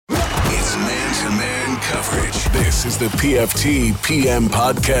On-demand coverage. This is the PFT PM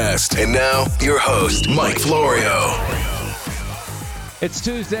podcast. And now, your host, Mike Florio. It's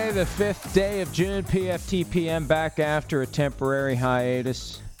Tuesday, the 5th day of June. PFT PM back after a temporary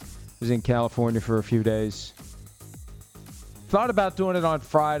hiatus. Was in California for a few days. Thought about doing it on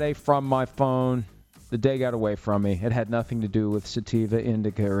Friday from my phone. The day got away from me. It had nothing to do with sativa,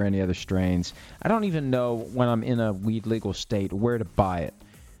 indica, or any other strains. I don't even know when I'm in a weed legal state where to buy it.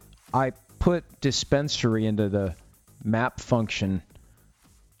 I put dispensary into the map function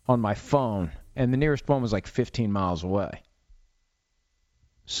on my phone, and the nearest one was like 15 miles away.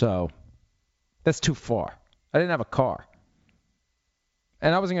 So that's too far. I didn't have a car.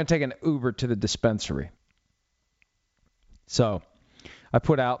 And I wasn't going to take an Uber to the dispensary. So I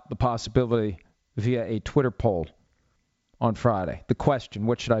put out the possibility via a Twitter poll on Friday. The question,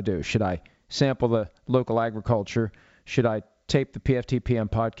 what should I do? Should I sample the local agriculture? Should I tape the PFT PM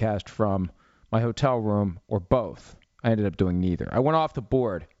podcast from my hotel room, or both? I ended up doing neither. I went off the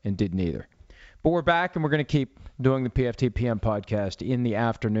board and did neither. But we're back, and we're going to keep doing the PFT PM podcast in the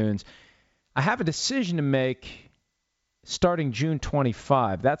afternoons. I have a decision to make starting June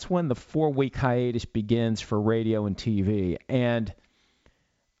 25. That's when the 4-week hiatus begins for radio and TV. And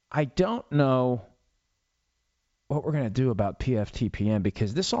I don't know what we're going to do about PFT PM,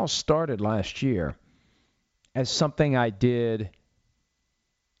 because this all started last year as something I did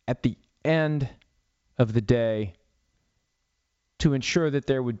at the end of the day to ensure that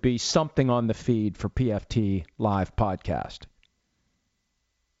there would be something on the feed for PFT Live podcast.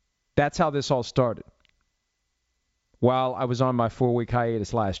 That's how this all started, while I was on my 4-week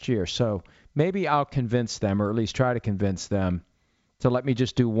hiatus last year. So maybe I'll convince them, or at least try to convince them, to let me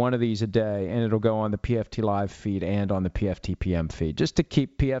just do one of these a day, and it'll go on the PFT Live feed and on the PFT PM feed, just to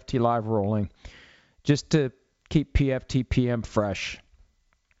keep PFT Live rolling, just to keep PFT PM fresh.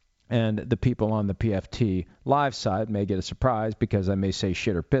 And the people on the PFT Live side may get a surprise, because I may say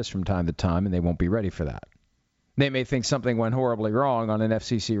shit or piss from time to time, and they won't be ready for that. They may think something went horribly wrong on an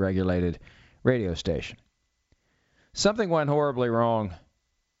FCC-regulated radio station. Something went horribly wrong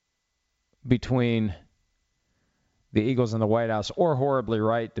between the Eagles and the White House, or horribly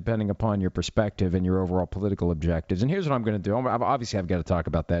right, depending upon your perspective and your overall political objectives. And here's what I'm going to do. Obviously, I've got to talk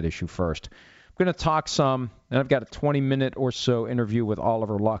about that issue first. I'm going to talk some, and I've got a 20-minute or so interview with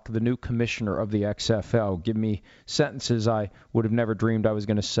Oliver Luck, the new commissioner of the XFL. Give me sentences I would have never dreamed I was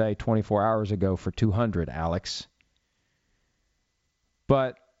going to say 24 hours ago for 200, Alex.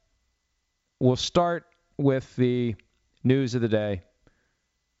 But we'll start with the news of the day,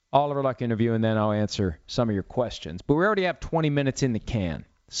 Oliver Luck interview, and then I'll answer some of your questions. But we already have 20 minutes in the can,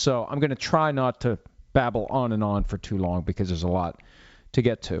 so I'm going to try not to babble on and on for too long, because there's a lot to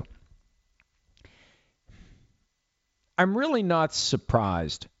get to. I'm really not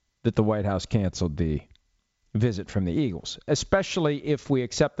surprised that the White House canceled the visit from the Eagles, especially if we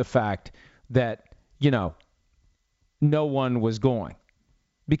accept the fact that, no one was going.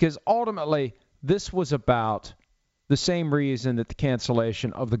 Because ultimately, this was about the same reason that the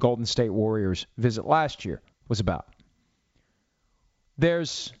cancellation of the Golden State Warriors visit last year was about.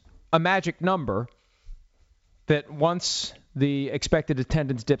 There's a magic number that once the expected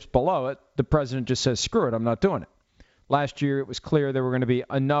attendance dips below it, the president just says, screw it, I'm not doing it. Last year, it was clear there were going to be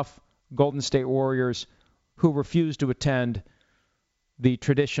enough Golden State Warriors who refused to attend the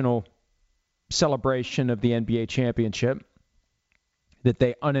traditional celebration of the NBA championship that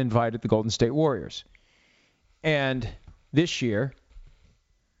they uninvited the Golden State Warriors. And this year,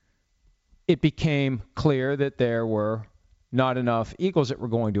 it became clear that there were not enough Eagles that were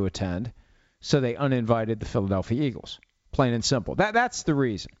going to attend, so they uninvited the Philadelphia Eagles. Plain and simple. That's the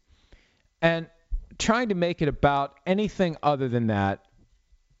reason. And trying to make it about anything other than that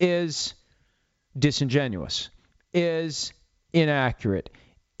is disingenuous, is inaccurate,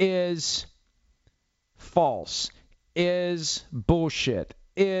 is false, is bullshit,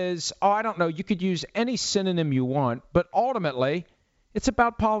 is, I don't know, you could use any synonym you want, but ultimately, it's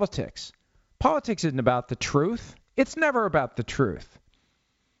about politics. Politics isn't about the truth. It's never about the truth.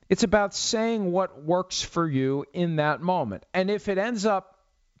 It's about saying what works for you in that moment. And if it ends up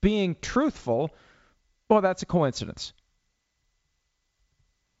being truthful, well, that's a coincidence.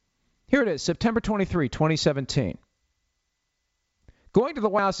 Here it is, September 23, 2017. Going to the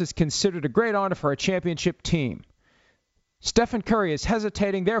White House is considered a great honor for a championship team. Stephen Curry is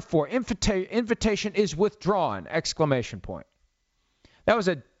hesitating, therefore invitation is withdrawn! Exclamation point. That was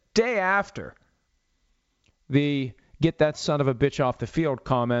a day after the get that son of a bitch off the field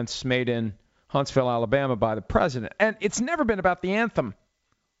comments made in Huntsville, Alabama by the president. And it's never been about the anthem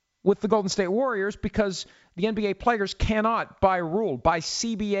with the Golden State Warriors, because the NBA players cannot, by rule, by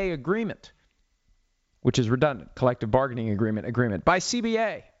CBA agreement, which is redundant, collective bargaining agreement by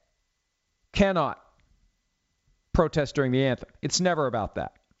CBA, cannot protest during the anthem. It's never about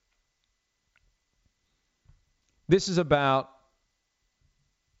that. This is about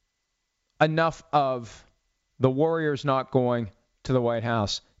enough of the Warriors not going to the White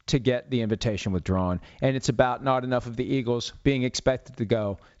House to get the invitation withdrawn. And it's about not enough of the Eagles being expected to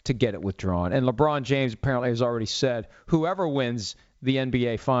go to get it withdrawn. And LeBron James apparently has already said whoever wins the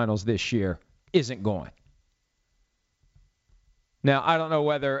NBA Finals this year isn't going. Now, I don't know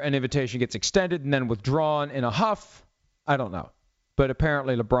whether an invitation gets extended and then withdrawn in a huff. I don't know. But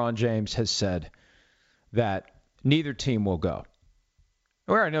apparently LeBron James has said that neither team will go.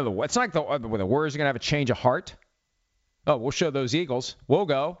 We already know it's not like the Warriors are going to have a change of heart. Oh, we'll show those Eagles. We'll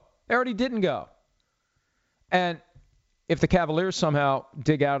go. They already didn't go. And if the Cavaliers somehow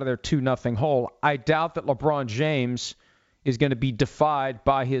dig out of their 2-0 hole, I doubt that LeBron James is going to be defied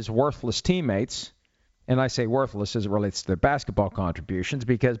by his worthless teammates. And I say worthless as it relates to their basketball contributions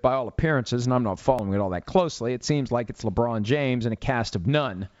because by all appearances, and I'm not following it all that closely, it seems like it's LeBron James and a cast of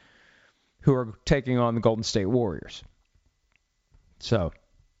none who are taking on the Golden State Warriors. So,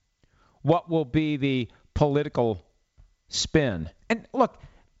 what will be the political spin? And look,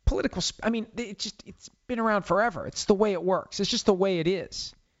 it's been around forever. It's the way it works. It's just the way it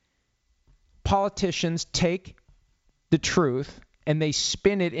is. Politicians take the truth and they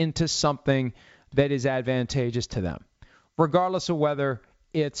spin it into something that is advantageous to them, regardless of whether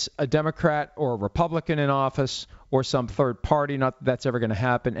it's a Democrat or a Republican in office or some third party. Not that that's ever going to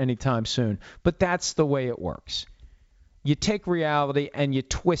happen anytime soon, but that's the way it works. You take reality and you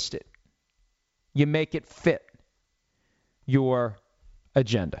twist it. You make it fit your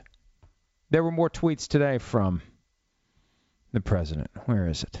agenda. There were more tweets today from the president. Where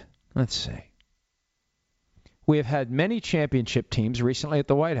is it? Let's see. We have had many championship teams recently at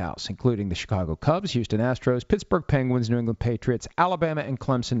the White House, including the Chicago Cubs, Houston Astros, Pittsburgh Penguins, New England Patriots, Alabama and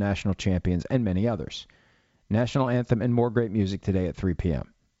Clemson national champions, and many others. National anthem and more great music today at 3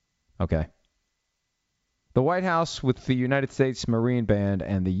 p.m. Okay. The White House with the United States Marine Band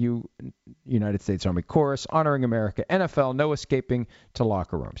and the United States Army Chorus honoring America. NFL, no escaping to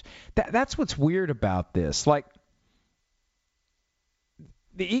locker rooms. That's what's weird about this. Like,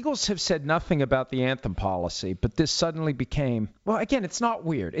 the Eagles have said nothing about the anthem policy, but this suddenly became, well, again, it's not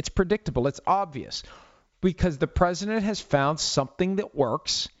weird. It's predictable. It's obvious because the president has found something that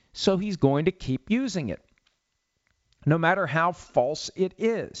works, so he's going to keep using it, no matter how false it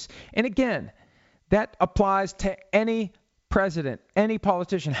is. And again, that applies to any president, any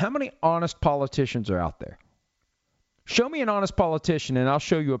politician. How many honest politicians are out there? Show me an honest politician, and I'll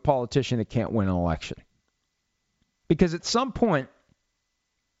show you a politician that can't win an election. Because at some point,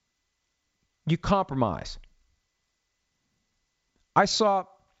 you compromise. I saw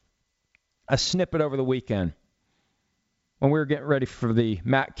a snippet over the weekend when we were getting ready for the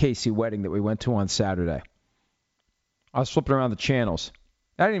Matt Casey wedding that we went to on Saturday. I was flipping around the channels.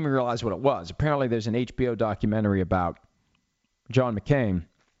 I didn't even realize what it was. Apparently there's an HBO documentary about John McCain.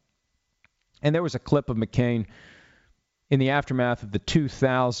 And there was a clip of McCain in the aftermath of the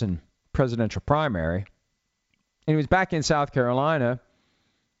 2000 presidential primary. And he was back in South Carolina,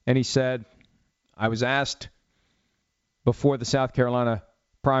 and he said, I was asked before the South Carolina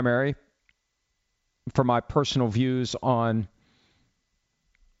primary for my personal views on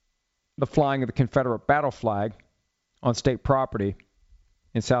the flying of the Confederate battle flag on state property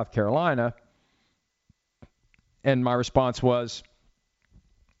in South Carolina. And my response was,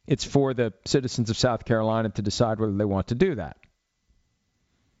 it's for the citizens of South Carolina to decide whether they want to do that.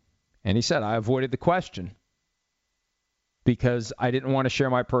 And he said, I avoided the question because I didn't want to share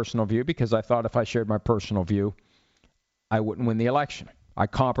my personal view, because I thought if I shared my personal view, I wouldn't win the election. I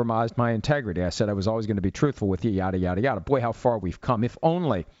compromised my integrity. I said I was always going to be truthful with you, yada, yada, yada. Boy, how far we've come. If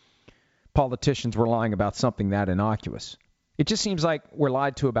only politicians were lying about something that innocuous. It just seems like we're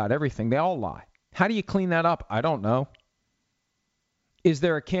lied to about everything. They all lie. How do you clean that up? I don't know. Is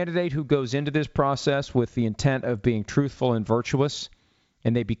there a candidate who goes into this process with the intent of being truthful and virtuous,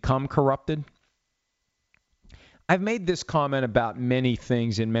 and they become corrupted? I've made this comment about many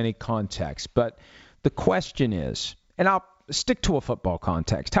things in many contexts, but the question is, and I'll stick to a football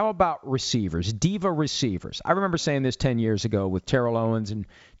context, how about receivers, diva receivers? I remember saying this 10 years ago with Terrell Owens and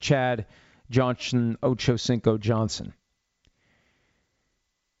Chad Johnson, Ochocinco Johnson.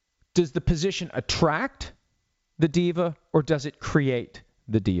 Does the position attract the diva, or does it create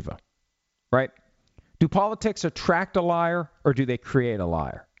the diva? Right? Do politics attract a liar, or do they create a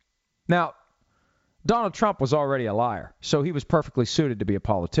liar? Now, Donald Trump was already a liar, so he was perfectly suited to be a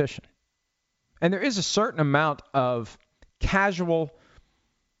politician. And there is a certain amount of casual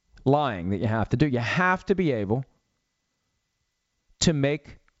lying that you have to do. You have to be able to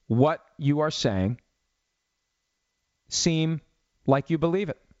make what you are saying seem like you believe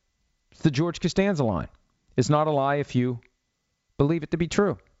it. It's the George Costanza line. It's not a lie if you believe it to be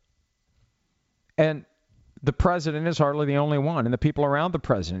true. And the president is hardly the only one, and the people around the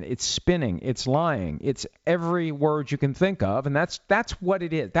president. It's spinning, it's lying, it's every word you can think of, and that's what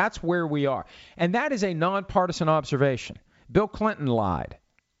it is. That's where we are. And that is a nonpartisan observation. Bill Clinton lied.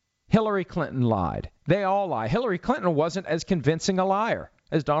 Hillary Clinton lied. They all lie. Hillary Clinton wasn't as convincing a liar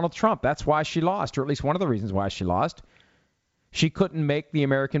as Donald Trump. That's why she lost, or at least one of the reasons why she lost. She couldn't make the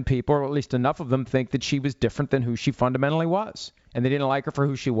American people, or at least enough of them, think that she was different than who she fundamentally was. And they didn't like her for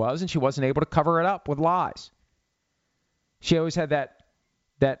who she was, and she wasn't able to cover it up with lies. She always had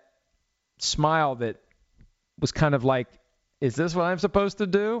that smile that was kind of like, is this what I'm supposed to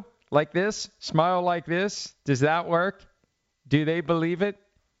do? Like this? Smile like this? Does that work? Do they believe it?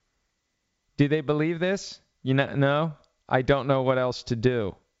 Do they believe this? No? I don't know what else to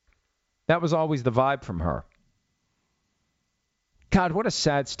do. That was always the vibe from her. God, what a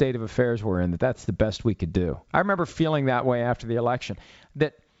sad state of affairs we're in, that's the best we could do. I remember feeling that way after the election,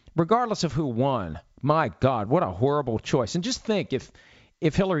 that regardless of who won, my God, what a horrible choice. And just think,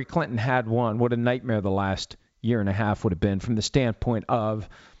 if Hillary Clinton had won, what a nightmare the last year and a half would have been from the standpoint of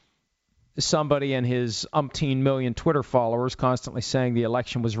somebody and his umpteen million Twitter followers constantly saying the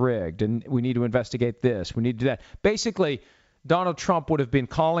election was rigged and we need to investigate this, we need to do that. Basically, Donald Trump would have been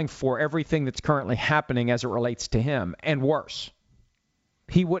calling for everything that's currently happening as it relates to him, and worse.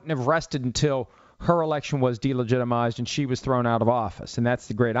 He wouldn't have rested until her election was delegitimized and she was thrown out of office. And that's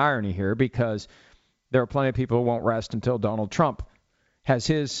the great irony here, because there are plenty of people who won't rest until Donald Trump has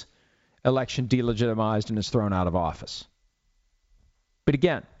his election delegitimized and is thrown out of office. But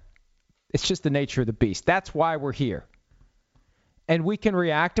again, it's just the nature of the beast. That's why we're here. And we can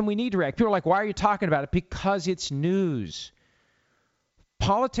react, and we need to react. People are like, why are you talking about it? Because it's news.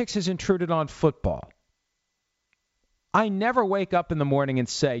 Politics has intruded on football. I never wake up in the morning and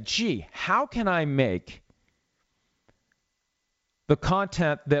say, gee, how can I make the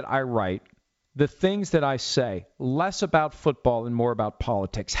content that I write, the things that I say, less about football and more about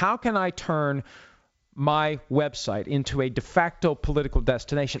politics? How can I turn my website into a de facto political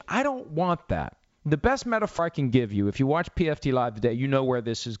destination? I don't want that. The best metaphor I can give you, if you watch PFT Live today, you know where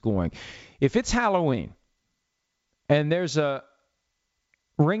this is going. If it's Halloween and there's a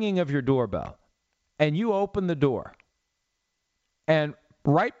ringing of your doorbell and you open the door, and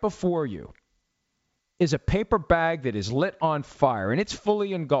right before you is a paper bag that is lit on fire, and it's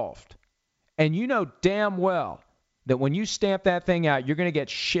fully engulfed. And you know damn well that when you stamp that thing out, you're going to get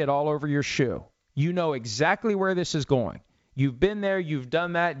shit all over your shoe. You know exactly where this is going. You've been there, you've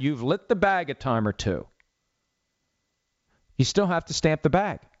done that, you've lit the bag a time or two. You still have to stamp the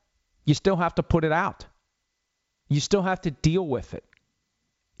bag. You still have to put it out. You still have to deal with it.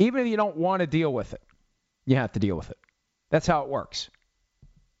 Even if you don't want to deal with it, you have to deal with it. That's how it works.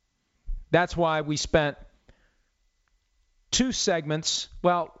 That's why we spent 2 segments,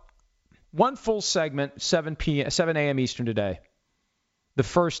 well, one full segment, 7 a.m. Eastern today, the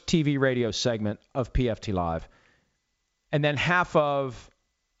first TV radio segment of PFT Live, and then half of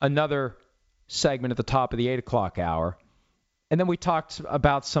another segment at the top of the 8 o'clock hour. And then we talked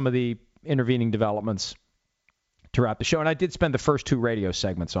about some of the intervening developments to wrap the show. And I did spend the first 2 radio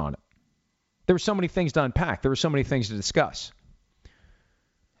segments on it. There were so many things to unpack. There were so many things to discuss.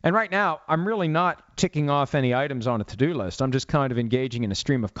 And right now, I'm really not ticking off any items on a to-do list. I'm just kind of engaging in a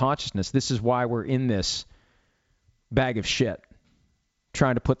stream of consciousness. This is why we're in this bag of shit,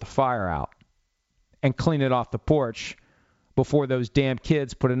 trying to put the fire out and clean it off the porch before those damn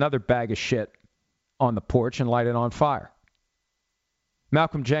kids put another bag of shit on the porch and light it on fire.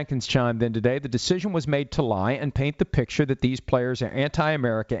 Malcolm Jenkins chimed in today. The decision was made to lie and paint the picture that these players are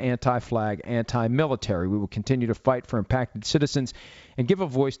anti-America, anti-flag, anti-military. We will continue to fight for impacted citizens and give a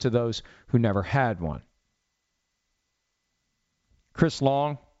voice to those who never had one. Chris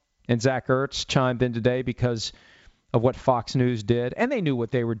Long and Zach Ertz chimed in today because of what Fox News did, and they knew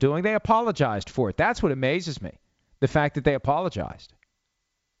what they were doing. They apologized for it. That's what amazes me, the fact that they apologized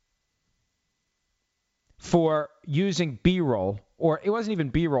for using B-roll, or it wasn't even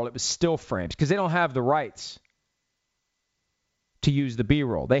B-roll, it was still frames, because they don't have the rights to use the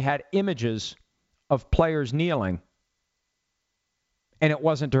B-roll. They had images of players kneeling, and it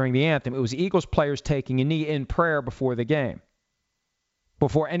wasn't during the anthem. It was Eagles players taking a knee in prayer before the game,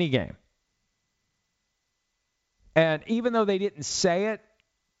 before any game. And even though they didn't say it,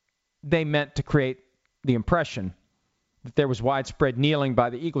 they meant to create the impression that there was widespread kneeling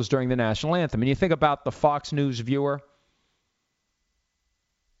by the Eagles during the national anthem. And you think about the Fox News viewer,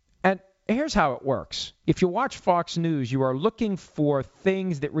 here's how it works. If you watch Fox News, you are looking for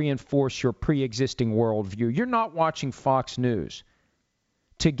things that reinforce your pre-existing worldview. You're not watching Fox News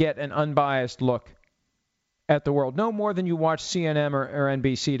to get an unbiased look at the world, no more than you watch CNN or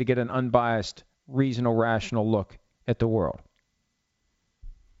NBC to get an unbiased, reasonable, rational look at the world.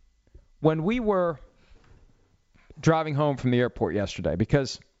 When we were driving home from the airport yesterday,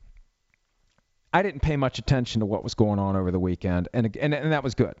 because I didn't pay much attention to what was going on over the weekend, and that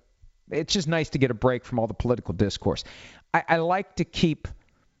was good. It's just nice to get a break from all the political discourse. I like to keep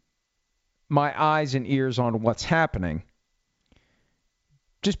my eyes and ears on what's happening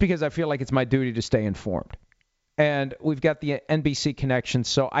just because I feel like it's my duty to stay informed. And we've got the NBC connection,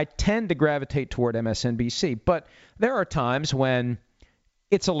 so I tend to gravitate toward MSNBC. But there are times when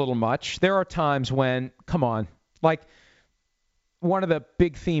it's a little much. There are times when, come on, like one of the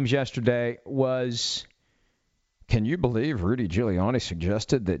big themes yesterday was, can you believe Rudy Giuliani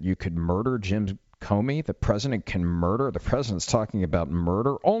suggested that you could murder Jim Comey? The president can murder? The president's talking about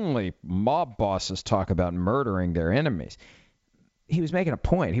murder? Only mob bosses talk about murdering their enemies. He was making a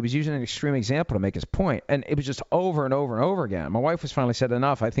point. He was using an extreme example to make his point. And it was just over and over and over again. My wife was finally said,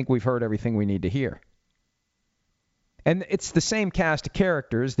 enough. I think we've heard everything we need to hear. And it's the same cast of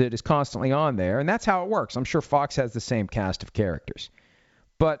characters that is constantly on there. And that's how it works. I'm sure Fox has the same cast of characters.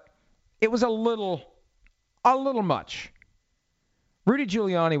 But it was a little much. Rudy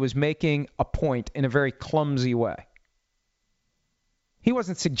Giuliani was making a point in a very clumsy way. He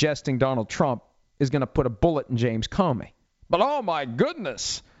wasn't suggesting Donald Trump is going to put a bullet in James Comey. But, oh, my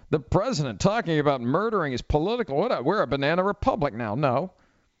goodness, the president talking about murdering is political. We're a banana republic now. No.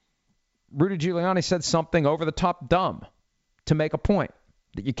 Rudy Giuliani said something over the top dumb to make a point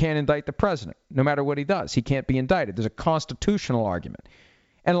that you can't indict the president. No matter what he does, he can't be indicted. There's a constitutional argument.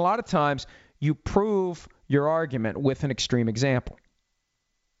 And a lot of times you prove your argument with an extreme example.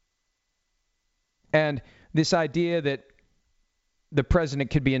 And this idea that the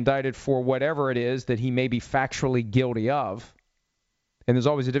president could be indicted for whatever it is that he may be factually guilty of, and there's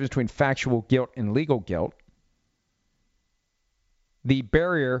always a difference between factual guilt and legal guilt. The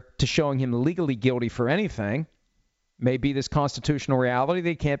barrier to showing him legally guilty for anything may be this constitutional reality that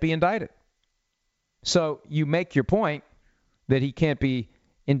he can't be indicted. So you make your point that he can't be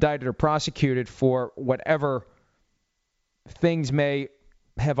indicted or prosecuted for whatever things may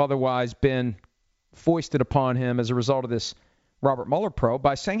have otherwise been foisted upon him as a result of this Robert Mueller probe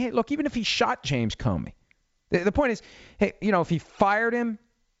by saying, hey, look, even if he shot James Comey, the point is, hey, if he fired him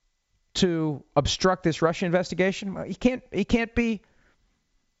to obstruct this Russia investigation, he can't be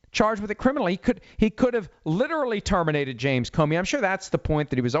charged with it criminally. He could have literally terminated James Comey. I'm sure that's the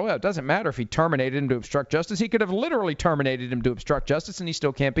point that he was, it doesn't matter if he terminated him to obstruct justice. He could have literally terminated him to obstruct justice, and he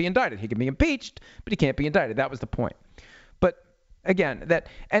still can't be indicted. He can be impeached, but he can't be indicted. That was the point. But again,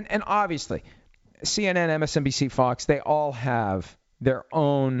 and obviously, CNN, MSNBC, Fox, they all have their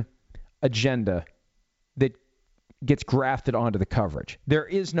own agenda that gets grafted onto the coverage. There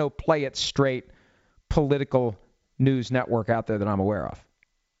is no play it straight political news network out there that I'm aware of.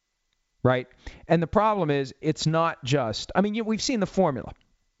 Right? And the problem is, it's not just, we've seen the formula.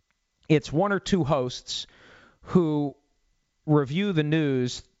 It's one or two hosts who review the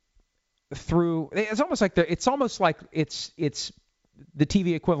news through, it's almost like it's the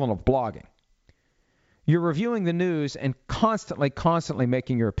TV equivalent of blogging. You're reviewing the news and constantly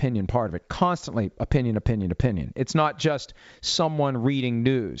making your opinion part of it. Constantly opinion. It's not just someone reading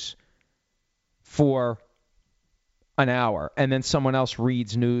news for an hour and then someone else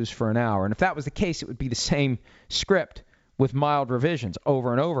reads news for an hour. And if that was the case, it would be the same script with mild revisions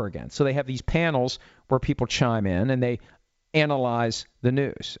over and over again. So they have these panels where people chime in and they analyze the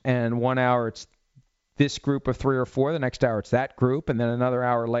news. And 1 hour it's this group of 3 or 4, the next hour it's that group, and then another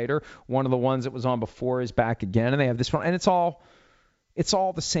hour later, one of the ones that was on before is back again, and they have this one, and it's all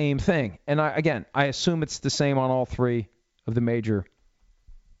the same thing. And I assume it's the same on all 3 of the major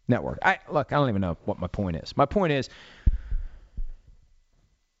networks. I don't even know what my point is. My point is,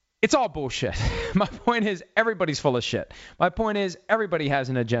 it's all bullshit. My point is, everybody's full of shit. My point is, everybody has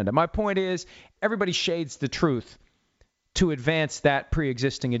an agenda. My point is, everybody shades the truth to advance that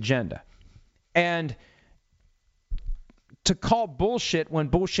pre-existing agenda. And to call bullshit when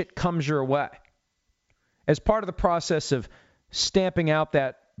bullshit comes your way, as part of the process of stamping out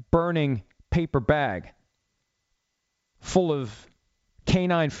that burning paper bag full of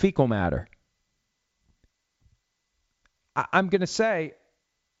canine fecal matter, I'm going to say,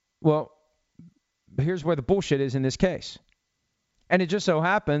 well, here's where the bullshit is in this case. And it just so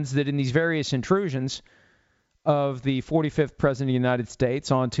happens that in these various intrusions of the 45th President of the United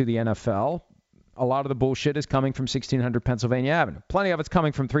States onto the NFL, a lot of the bullshit is coming from 1600 Pennsylvania Avenue. Plenty of it's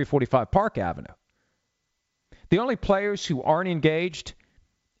coming from 345 Park Avenue. The only players who aren't engaged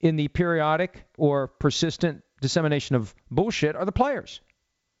in the periodic or persistent dissemination of bullshit are the players.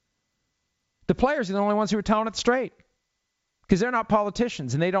 The players are the only ones who are telling it straight because they're not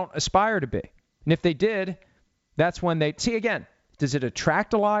politicians and they don't aspire to be. And if they did, that's when they... See, again, does it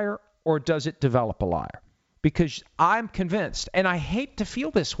attract a liar or does it develop a liar? Because I'm convinced, and I hate to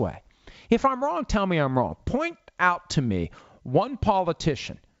feel this way. If I'm wrong, tell me I'm wrong. Point out to me one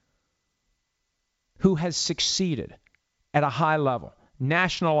politician who has succeeded at a high level,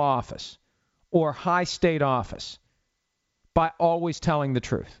 national office or high state office, by always telling the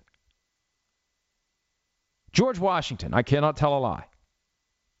truth. George Washington, I cannot tell a lie.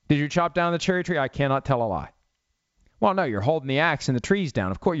 Did you chop down the cherry tree? I cannot tell a lie. Well, no, you're holding the axe and the tree's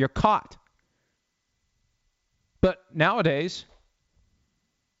down. Of course, you're caught. But nowadays,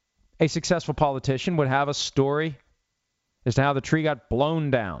 a successful politician would have a story as to how the tree got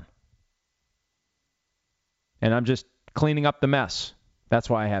blown down. And I'm just cleaning up the mess. That's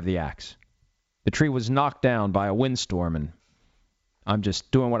why I have the axe. The tree was knocked down by a windstorm, and I'm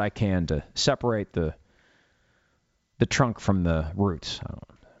just doing what I can to separate the trunk from the roots.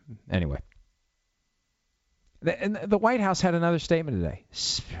 Anyway. The White House had another statement today.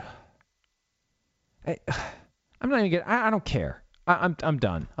 I'm not even I don't care. I'm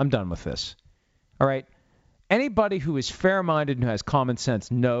done. I'm done with this. All right? Anybody who is fair-minded and who has common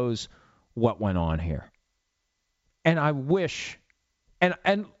sense knows what went on here. And I wish, and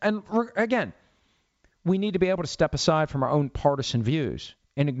again, we need to be able to step aside from our own partisan views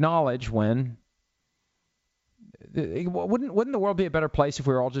and acknowledge when, wouldn't the world be a better place if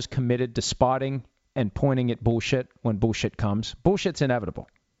we were all just committed to spotting and pointing at bullshit when bullshit comes? Bullshit's inevitable.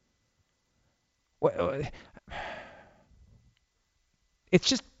 It's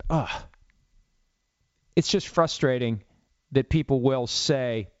just frustrating that people will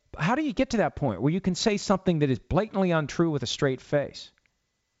say, how do you get to that point where you can say something that is blatantly untrue with a straight face?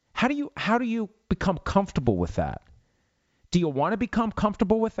 How do you become comfortable with that? Do you want to become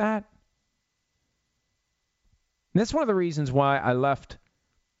comfortable with that? And that's one of the reasons why I left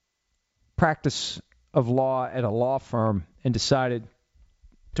practice of law at a law firm and decided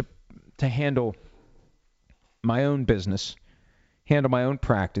to handle my own business, handle my own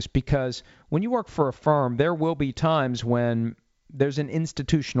practice, because when you work for a firm, there will be times when there's an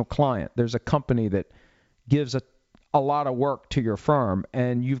institutional client. There's a company that gives a lot of work to your firm,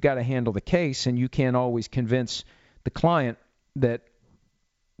 and you've got to handle the case, and you can't always convince the client that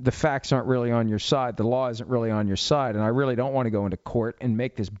the facts aren't really on your side, the law isn't really on your side, and I really don't want to go into court and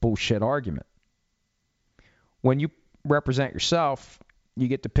make this bullshit argument. When you represent yourself, you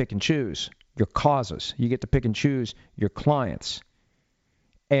get to pick and choose your causes. You get to pick and choose your clients.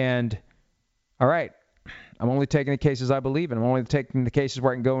 And, all right, I'm only taking the cases I believe in. I'm only taking the cases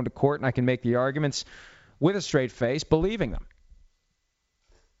where I can go into court and I can make the arguments with a straight face, believing them.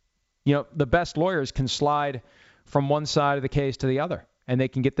 You know, the best lawyers can slide from one side of the case to the other, and they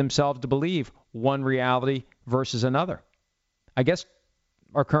can get themselves to believe one reality versus another. I guess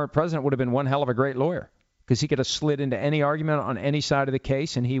our current president would have been one hell of a great lawyer, because he could have slid into any argument on any side of the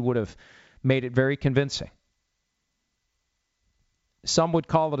case, and he would have made it very convincing. Some would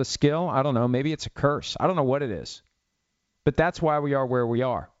call it a skill. I don't know. Maybe it's a curse. I don't know what it is. But that's why we are where we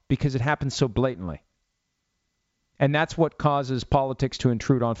are, because it happens so blatantly. And that's what causes politics to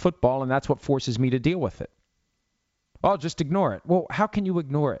intrude on football, and that's what forces me to deal with it. Oh, just ignore it. Well, how can you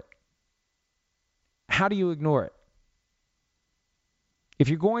ignore it? How do you ignore it? If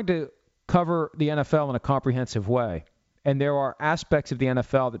you're going to cover the NFL in a comprehensive way, and there are aspects of the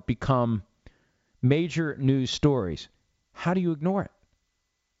NFL that become major news stories, how do you ignore it?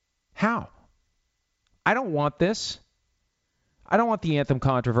 How? I don't want this. I don't want the anthem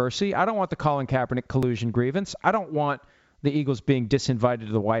controversy. I don't want the Colin Kaepernick collusion grievance. I don't want the Eagles being disinvited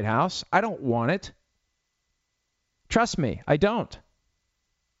to the White House. I don't want it. Trust me, I don't.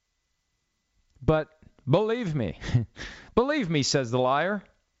 But believe me, believe me, says the liar,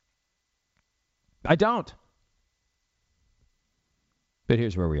 I don't. But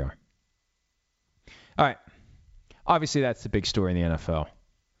here's where we are. All right. Obviously, that's the big story in the NFL.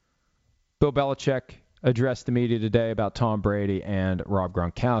 Bill Belichick addressed the media today about Tom Brady and Rob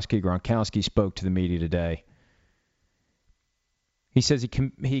Gronkowski. Gronkowski spoke to the media today. He says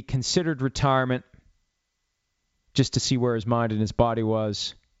he considered retirement just to see where his mind and his body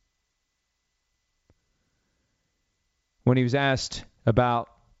was. When he was asked about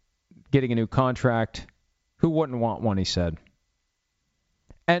getting a new contract, who wouldn't want one, he said.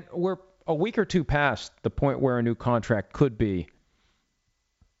 And we're a week or two past the point where a new contract could be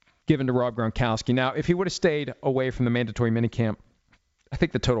given to Rob Gronkowski. Now, if he would have stayed away from the mandatory minicamp, I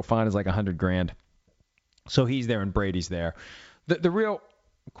think the total fine is like $100,000. So he's there and Brady's there. The real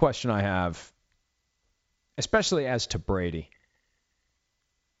question I have, especially as to Brady,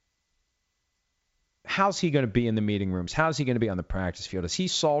 how's he going to be in the meeting rooms? How's he going to be on the practice field? Is he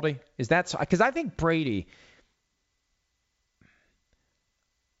salty? Is that because I think Brady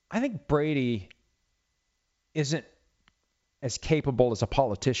isn't as capable as a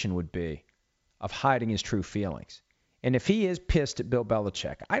politician would be of hiding his true feelings. And if he is pissed at Bill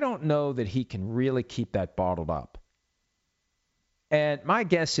Belichick, I don't know that he can really keep that bottled up. And my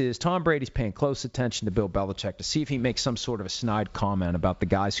guess is Tom Brady's paying close attention to Bill Belichick to see if he makes some sort of a snide comment about the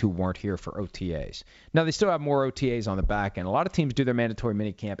guys who weren't here for OTAs. Now, they still have more OTAs on the back end. A lot of teams do their mandatory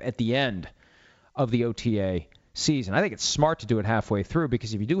minicamp at the end of the OTA season. I think it's smart to do it halfway through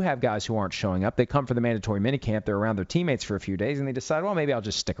because if you do have guys who aren't showing up, they come for the mandatory minicamp, they're around their teammates for a few days, and they decide, well, maybe I'll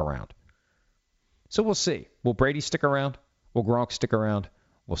just stick around. So we'll see. Will Brady stick around? Will Gronk stick around?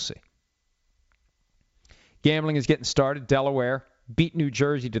 We'll see. Gambling is getting started. Delaware beat New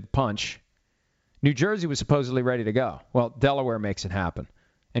Jersey to the punch. New Jersey was supposedly ready to go. Well, Delaware makes it happen.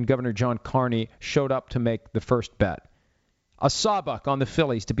 And Governor John Carney showed up to make the first bet. A sawbuck on the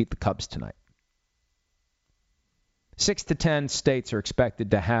Phillies to beat the Cubs tonight. 6 to 10 states are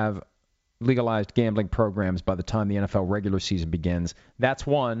expected to have legalized gambling programs by the time the NFL regular season begins. That's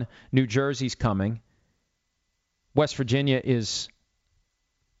one. New Jersey's coming. West Virginia is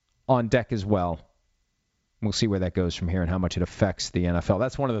on deck as well. We'll see where that goes from here and how much it affects the NFL.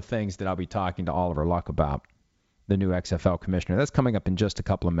 That's one of the things that I'll be talking to Oliver Luck about, the new XFL commissioner. That's coming up in just a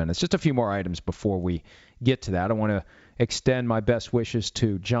couple of minutes. Just a few more items before we get to that. I want to extend my best wishes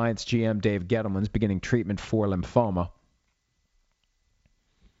to Giants GM Dave Gettleman's beginning treatment for lymphoma.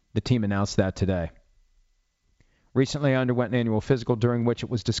 The team announced that today. Recently, I underwent an annual physical during which it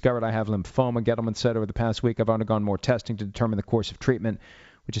was discovered I have lymphoma. Gettleman said over the past week, I've undergone more testing to determine the course of treatment,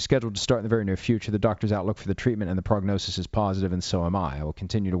 which is scheduled to start in the very near future. The doctor's outlook for the treatment and the prognosis is positive, and so am I. I will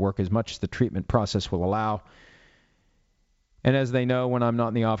continue to work as much as the treatment process will allow. And as they know, when I'm not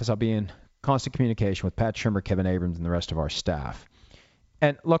in the office, I'll be in constant communication with Pat Shimmer, Kevin Abrams, and the rest of our staff.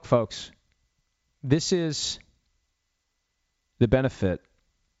 And look, folks, this is the benefit,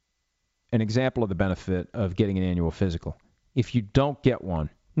 an example of the benefit of getting an annual physical. If you don't get one.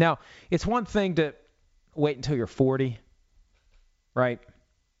 Now, it's one thing to wait until you're 40, right?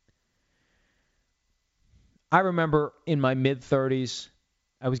 I remember in my mid-30s,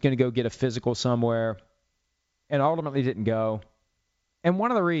 I was going to go get a physical somewhere, and ultimately didn't go. And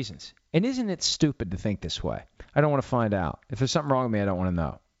one of the reasons, and isn't it stupid to think this way? I don't want to find out. If there's something wrong with me, I don't want to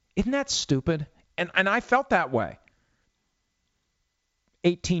know. Isn't that stupid? And I felt that way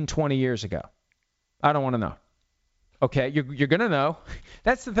 18, 20 years ago. I don't want to know. Okay, you're going to know.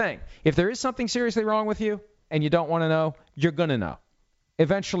 That's the thing. If there is something seriously wrong with you and you don't want to know, you're going to know.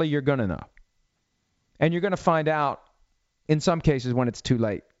 Eventually, you're going to know. And you're going to find out, in some cases, when it's too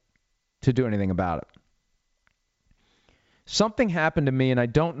late to do anything about it. Something happened to me, and I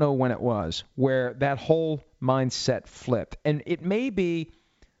don't know when it was, where that whole mindset flipped. And it may be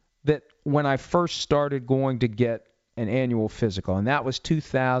that when I first started going to get an annual physical, and that was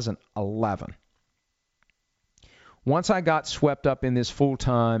 2011. Once I got swept up in this full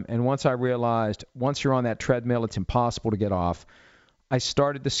time, and once I realized once you're on that treadmill, it's impossible to get off, I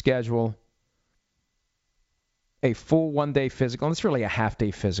started to schedule a full one-day physical, and it's really a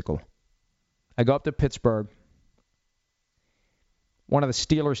half-day physical. I go up to Pittsburgh. One of the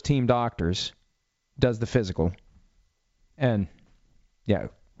Steelers team doctors does the physical. And, yeah,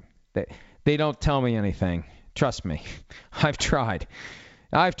 they don't tell me anything. Trust me. I've tried.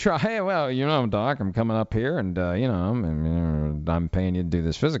 Hey, well, doc, I'm coming up here, and, I'm paying you to do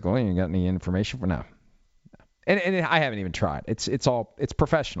this physical. You got any information for now? And I haven't even tried. It's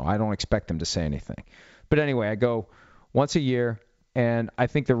professional. I don't expect them to say anything. But anyway, I go once a year. And I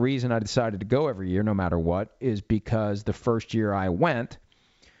think the reason I decided to go every year, no matter what, is because the first year I went,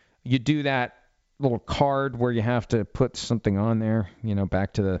 you do that little card where you have to put something on there,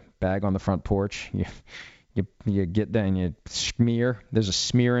 back to the bag on the front porch. You get down, you smear. There's a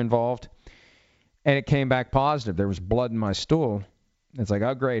smear involved. And it came back positive. There was blood in my stool. It's like,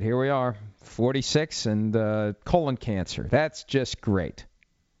 oh, great, here we are, 46 and colon cancer. That's just great.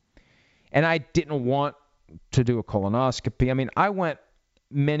 And I didn't want to do a colonoscopy. I mean, I went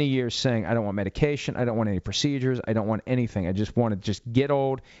many years saying I don't want medication, I don't want any procedures, I don't want anything. I just want to just get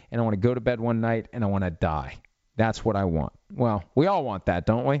old, and I want to go to bed one night, and I want to die. That's what I want. Well, we all want that,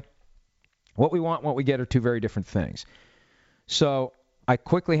 don't we? What we want and what we get are two very different things. So I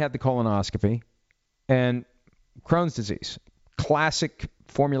quickly had the colonoscopy, and Crohn's disease. classic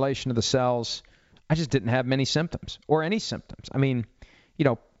formulation of the cells, I just didn't have many symptoms or any symptoms. I mean,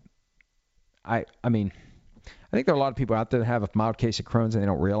 I think there are a lot of people out there that have a mild case of Crohn's and they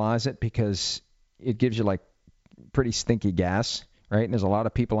don't realize it because it gives you like pretty stinky gas, right? And there's a lot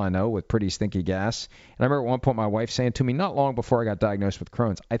of people I know with pretty stinky gas. And I remember at one point my wife saying to me not long before I got diagnosed with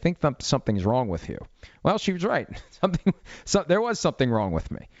Crohn's, I think something's wrong with you. Well, she was right. There was something wrong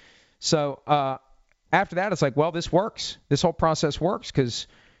with me. So after that, it's like, well, this works. This whole process works because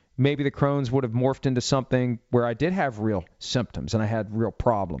maybe the Crohn's would have morphed into something where I did have real symptoms and I had real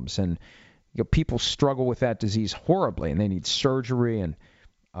problems. And people struggle with that disease horribly and they need surgery. And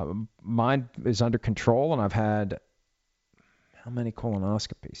mine is under control. And I've had how many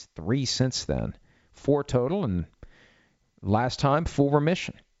colonoscopies? 3 since then. 4 total. And last time, full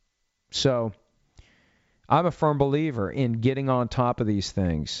remission. So I'm a firm believer in getting on top of these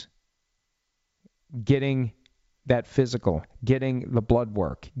things, getting that physical, getting the blood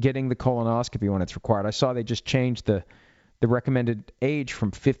work, getting the colonoscopy when it's required. I saw they just changed the recommended age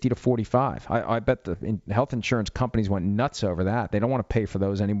from 50 to 45. I bet the health insurance companies went nuts over that. They don't want to pay for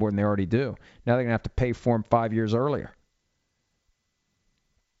those any more than they already do. Now they're going to have to pay for them 5 years earlier.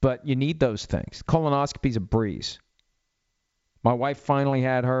 But you need those things. Colonoscopy's a breeze. My wife finally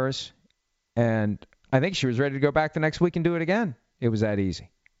had hers, and I think she was ready to go back the next week and do it again. It was that easy.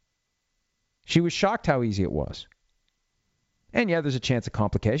 She was shocked how easy it was. And yeah, there's a chance of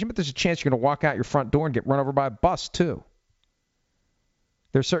complication, but there's a chance you're going to walk out your front door and get run over by a bus too.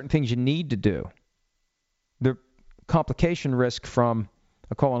 There are certain things you need to do. The complication risk from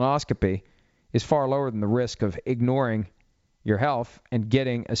a colonoscopy is far lower than the risk of ignoring your health and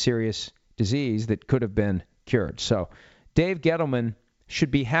getting a serious disease that could have been cured. So Dave Gettleman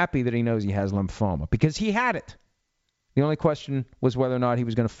should be happy that he knows he has lymphoma because he had it. The only question was whether or not he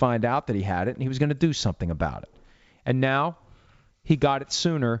was going to find out that he had it and he was going to do something about it. And now he got it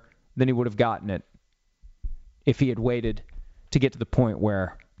sooner than he would have gotten it if he had waited to get to the point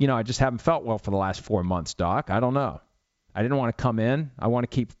where, I just haven't felt well for the last 4 months, Doc. I don't know. I didn't want to come in. I want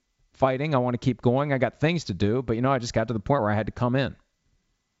to keep fighting. I want to keep going. I got things to do. But, I just got to the point where I had to come in.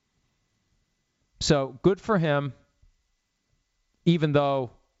 So good for him, even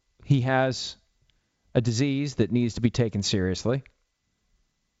though he has a disease that needs to be taken seriously.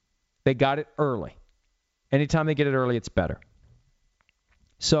 They got it early. Anytime they get it early, it's better.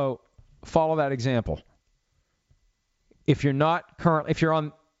 So follow that example. If you're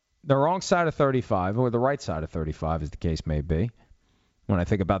on the wrong side of 35 or the right side of 35, as the case may be, when I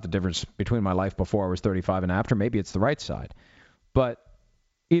think about the difference between my life before I was 35 and after, maybe it's the right side. But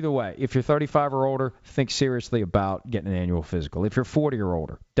either way, if you're 35 or older, think seriously about getting an annual physical. If you're 40 or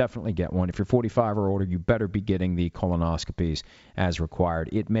older, definitely get one. If you're 45 or older, you better be getting the colonoscopies as required.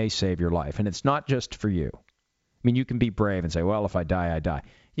 It may save your life. And it's not just for you. I mean, you can be brave and say, well, if I die, I die.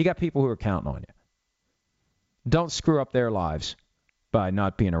 You got people who are counting on you. Don't screw up their lives by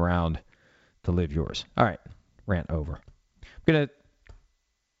not being around to live yours. All right, rant over. I'm going to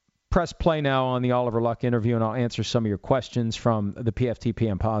press play now on the Oliver Luck interview, and I'll answer some of your questions from the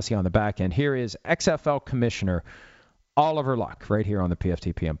PFTPM posse on the back end. Here is XFL Commissioner Oliver Luck right here on the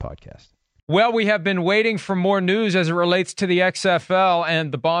PFTPM podcast. Well, we have been waiting for more news as it relates to the XFL,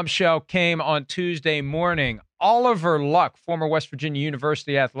 and the bombshell came on Tuesday morning. Oliver Luck, former West Virginia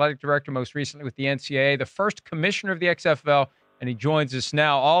University athletic director, most recently with the NCAA, the first commissioner of the XFL, and he joins us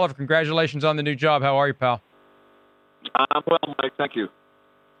now. Oliver, congratulations on the new job. How are you, pal? I'm well, Mike. Thank you.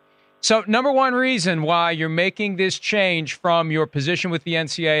 So, number one reason why you're making this change from your position with the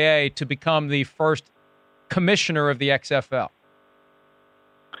NCAA to become the first commissioner of the XFL?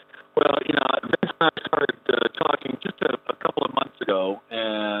 Well, Vince and I started talking just a couple of months ago,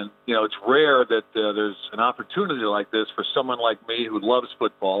 and, it's rare that there's an opportunity like this for someone like me who loves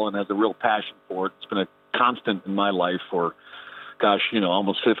football and has a real passion for it. It's been a constant in my life for,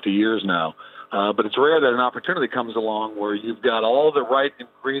 almost 50 years now. But it's rare that an opportunity comes along where you've got all the right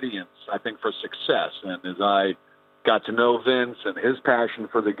ingredients, I think, for success. And as I got to know Vince and his passion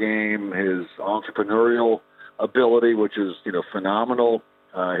for the game, his entrepreneurial ability, which is, phenomenal,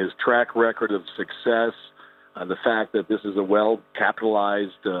 his track record of success, the fact that this is a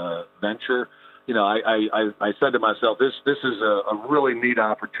well-capitalized venture, I said to myself, this is a really neat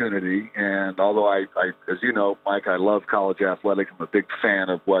opportunity. And although I as you know, Mike, I love college athletics. I'm a big fan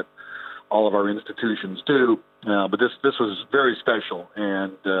of what all of our institutions do. But this was very special,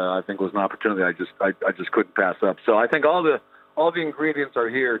 and I think it was an opportunity I just couldn't pass up. So I think all the ingredients are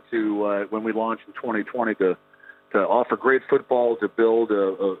here to when we launch in 2020 to offer great football, to build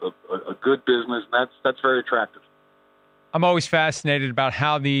a good business. And that's very attractive. I'm always fascinated about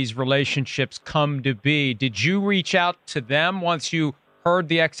how these relationships come to be. Did you reach out to them once you heard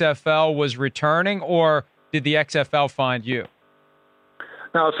the XFL was returning, or did the XFL find you?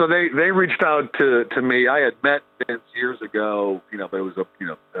 No, so they reached out to me. I had met Vince years ago, but it was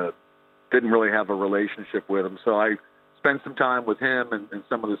didn't really have a relationship with him. So I spent some time with him and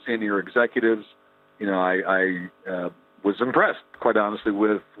some of the senior executives. I was impressed, quite honestly,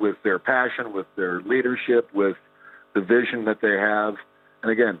 with their passion, with their leadership, with the vision that they have.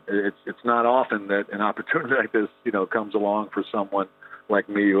 And again, it's not often that an opportunity like this, comes along for someone like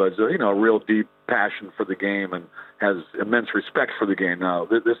me who has a real deep passion for the game and has immense respect for the game. Now,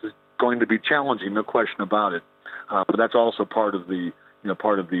 this is going to be challenging, no question about it. But that's also part of the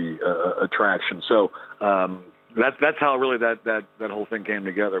attraction. So that's how really that whole thing came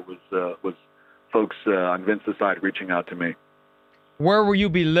together, was folks on Vince's side reaching out to me. Where will you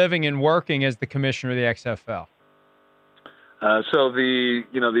be living and working as the commissioner of the XFL? So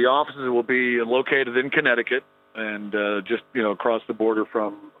the offices will be located in Connecticut and just across the border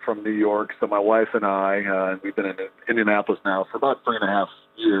from New York. So my wife and I, we've been in Indianapolis now for about 3.5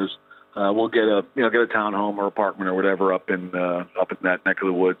 years. We'll get a townhome or apartment or whatever up in that neck of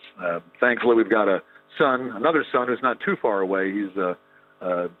the woods. Thankfully, we've got another son who's not too far away. He's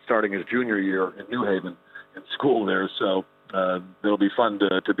starting his junior year in New Haven in school there. So it'll be fun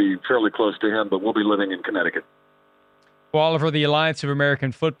to be fairly close to him, but we'll be living in Connecticut. Well, Oliver, the Alliance of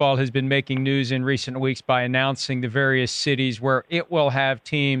American Football has been making news in recent weeks by announcing the various cities where it will have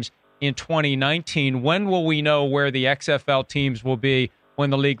teams in 2019. When will we know where the XFL teams will be when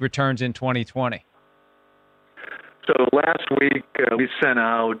the league returns in 2020? So last week we sent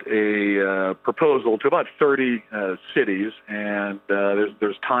out a proposal to about 30 cities, and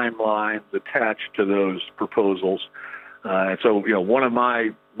there's timelines attached to those proposals. And so one of my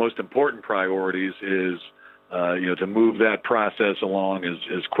most important priorities is to move that process along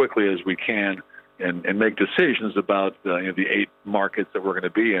as quickly as we can and make decisions about the 8 markets that we're going to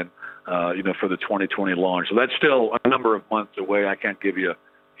be in for the 2020 launch. So that's still a number of months away. I can't give you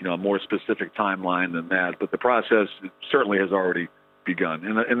a more specific timeline than that, but the process certainly has already begun.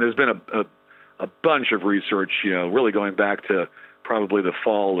 And there's been a bunch of research, really going back to probably the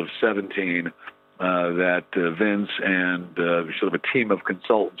fall of 17, that Vince and sort of a team of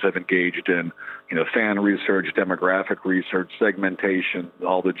consultants have engaged in, fan research, demographic research, segmentation,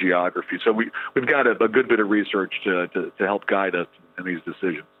 all the geography. So we've got a good bit of research to help guide us in these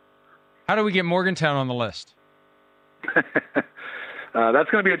decisions. How do we get Morgantown on the list? That's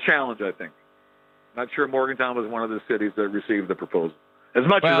going to be a challenge, I think. Not sure Morgantown was one of the cities that received the proposal. As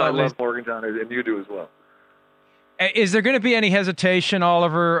much as I love Morgantown, and you do as well. Is there going to be any hesitation,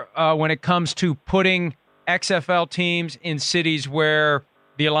 Oliver, when it comes to putting XFL teams in cities where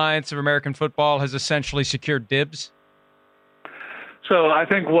the Alliance of American Football has essentially secured dibs? So I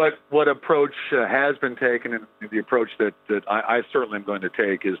think what approach has been taken, and the approach that I certainly am going to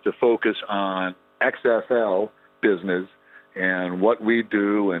take, is to focus on XFL business and what we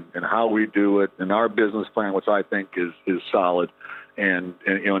do and how we do it, and our business plan, which I think is solid. And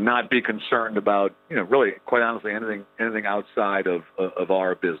not be concerned about really, quite honestly, anything outside of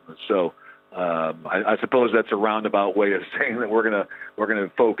our business. So I suppose that's a roundabout way of saying that we're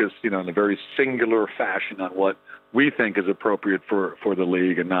gonna focus in a very singular fashion on what we think is appropriate for the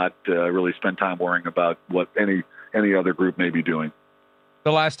league, and not really spend time worrying about what any other group may be doing.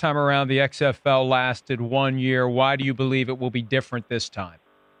 The last time around, the XFL lasted 1 year. Why do you believe it will be different this time?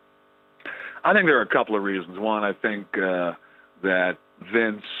 I think there are a couple of reasons. One, I think that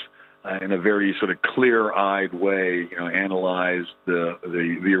Vince, in a very sort of clear-eyed way, analyzed the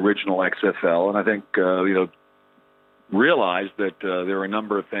original XFL, and I think realized that there were a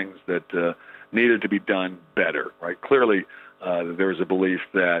number of things that needed to be done better. Right? Clearly, there was a belief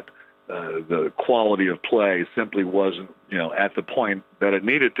that the quality of play simply wasn't at the point that it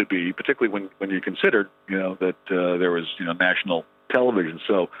needed to be, particularly when you considered that there was national television.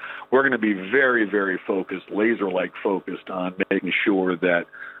 So we're going to be very, very focused, laser-like focused on making sure that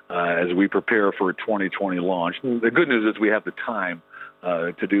as we prepare for a 2020 launch, the good news is we have the time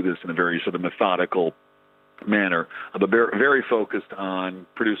to do this in a very sort of methodical manner, but very focused on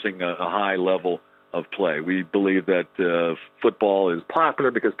producing a high level of play. We believe that football is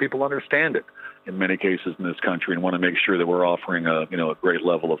popular because people understand it in many cases in this country, and want to make sure that we're offering a great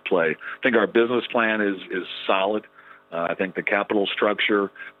level of play. I think our business plan is solid. I think the capital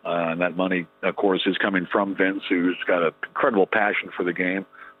structure, and that money, of course, is coming from Vince, who's got an incredible passion for the game.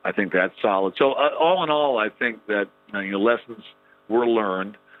 I think that's solid. So all in all, I think that lessons were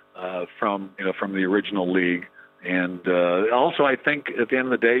learned from the original league, And also, I think at the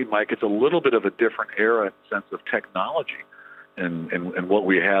end of the day, Mike, it's a little bit of a different era in the sense of technology and what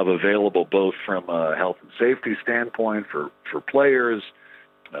we have available, both from a health and safety standpoint for players,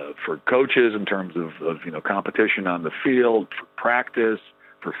 for coaches in terms of competition on the field, for practice,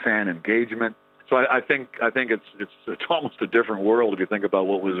 for fan engagement. So I think it's almost a different world if you think about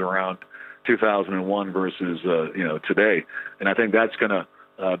what was around 2001 versus today, and I think that's going to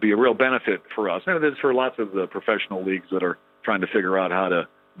be a real benefit for us, and it is for lots of the professional leagues that are trying to figure out how to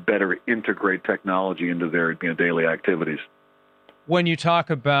better integrate technology into their daily activities. When you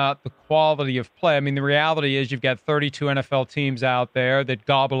talk about the quality of play, I mean, the reality is you've got 32 NFL teams out there that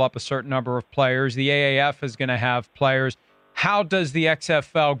gobble up a certain number of players. The AAF is going to have players. How does the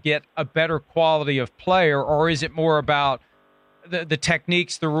XFL get a better quality of player, or is it more about the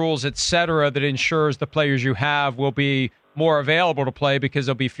techniques, the rules, et cetera, that ensures the players you have will be more available to play because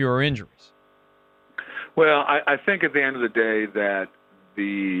there'll be fewer injuries? Well, I think at the end of the day that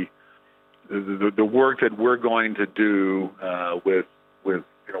the work that we're going to do with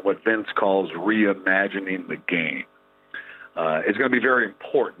what Vince calls reimagining the game is going to be very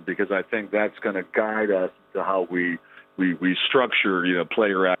important, because I think that's going to guide us to how we structure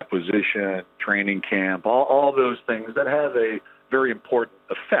player acquisition, training camp, all those things that have a very important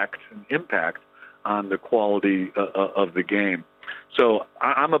effect and impact on the quality of the game. So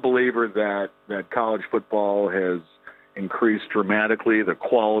I'm a believer that college football has increased dramatically the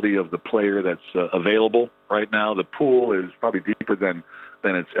quality of the player that's available right now. The pool is probably deeper than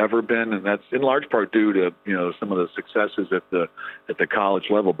it's ever been, and that's in large part due to some of the successes at the college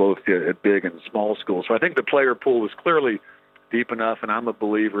level, both at big and small schools. So I think the player pool is clearly deep enough, and I'm a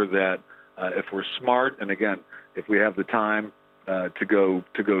believer that if we're smart, and again, if we have the time to go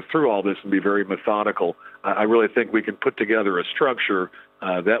through all this and be very methodical, I really think we can put together a structure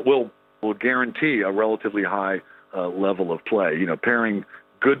that will guarantee a relatively high level of play. Pairing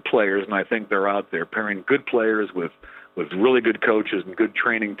good players, and I think they're out there, pairing good players with really good coaches and good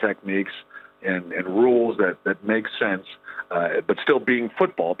training techniques and rules that make sense, but still being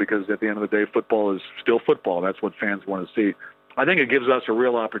football, because at the end of the day, football is still football. That's what fans want to see. I think it gives us a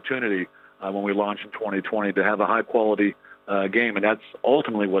real opportunity when we launch in 2020 to have a high-quality game, and that's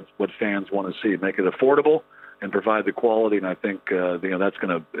ultimately what fans want to see. Make it affordable and provide the quality, and I think that's going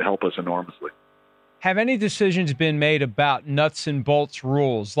to help us enormously. Have any decisions been made about nuts and bolts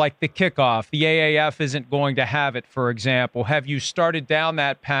rules, like the kickoff? The AAF isn't going to have it, for example. Have you started down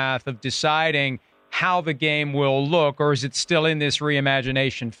that path of deciding how the game will look, or is it still in this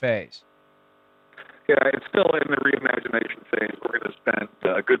reimagination phase? Yeah, it's still in the reimagination phase. We're going to spend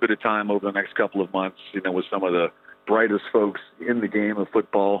a good bit of time over the next couple of months, with some of the brightest folks in the game of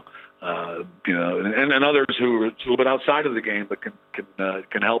football, and others who are a little bit outside of the game, but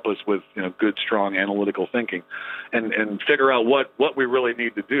can help us with good, strong analytical thinking, and figure out what we really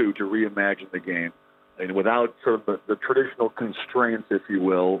need to do to reimagine the game, and without sort of the traditional constraints, if you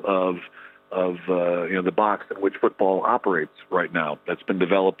will, of the box in which football operates right now. That's been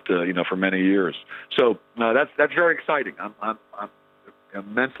developed for many years. So that's very exciting. I'm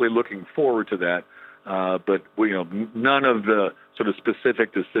immensely looking forward to that. But none of the sort of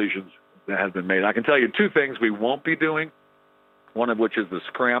specific decisions that have been made. I can tell you two things we won't be doing, one of which is the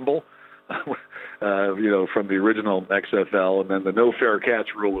scramble, from the original XFL, and then the no fair catch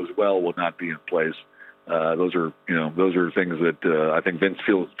rule as well will not be in place. Those are things that I think Vince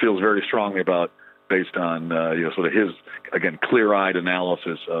feels very strongly about, based on sort of his, again, clear-eyed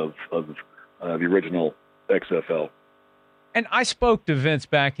analysis of the original XFL. And I spoke to Vince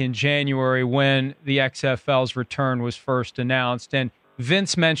back in January when the XFL's return was first announced. And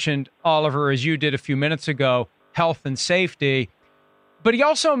Vince mentioned, Oliver, as you did a few minutes ago, health and safety. But he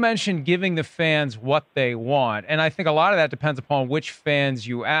also mentioned giving the fans what they want. And I think a lot of that depends upon which fans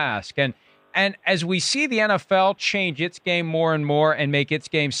you ask. And as we see the NFL change its game more and more and make its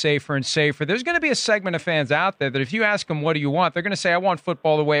game safer and safer, there's going to be a segment of fans out there that if you ask them, what do you want? They're going to say, I want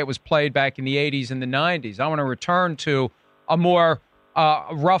football the way it was played back in the 80s and the 90s. I want to return to a more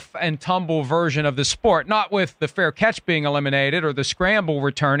rough and tumble version of the sport, not with the fair catch being eliminated or the scramble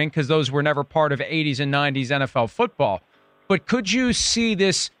returning, because those were never part of 80s and 90s NFL football. But could you see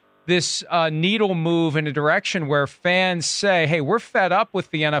this needle move in a direction where fans say, hey, we're fed up with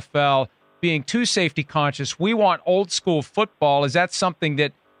the NFL being too safety conscious. We want old school football. Is that something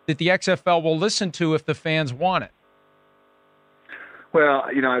that the XFL will listen to if the fans want it? Well,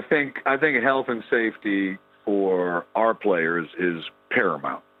 I think health and safety for our players is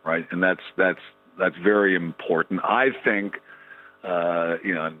paramount, right? And that's very important. I think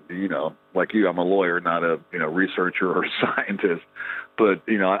Like you, I'm a lawyer, not a researcher or scientist. But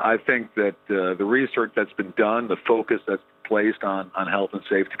I think that the research that's been done, the focus that's placed on health and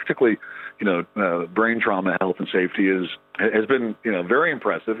safety, particularly brain trauma health and safety, has been very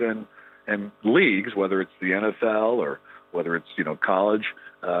impressive. And leagues, whether it's the NFL or whether it's college,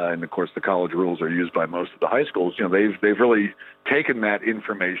 and of course the college rules are used by most of the high schools. They've really taken that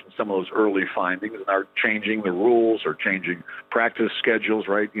information, some of those early findings, and are changing the rules or changing practice schedules,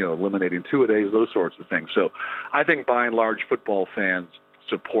 right? Eliminating two-a-days, those sorts of things. So I think by and large football fans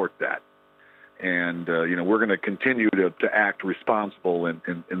support that. And, we're going to continue to act responsible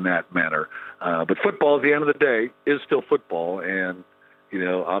in that manner. But football at the end of the day is still football. And,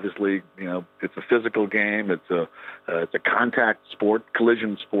 obviously, it's a physical game. It's a contact sport,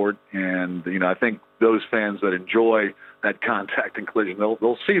 collision sport. And, I think those fans that enjoy that contact and collision,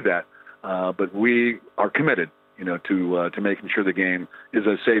 they'll see that. But we are committed, to making sure the game is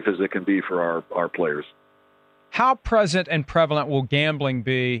as safe as it can be for our players. How present and prevalent will gambling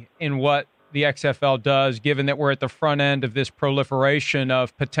be in what the XFL does, given that we're at the front end of this proliferation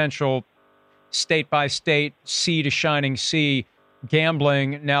of potential state-by-state, sea to shining sea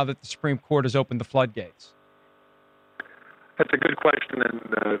gambling now that the Supreme Court has opened the floodgates? That's a good question,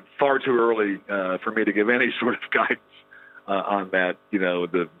 and far too early for me to give any sort of guidance on that.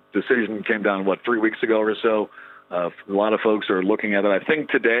 The decision came down, 3 weeks ago or so. A lot of folks are looking at it. I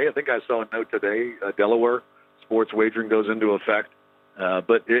think I saw a note today, Delaware sports wagering goes into effect.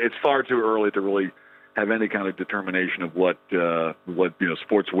 But it's far too early to really have any kind of determination of what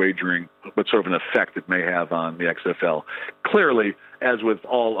sports wagering, what sort of an effect it may have on the XFL. Clearly, as with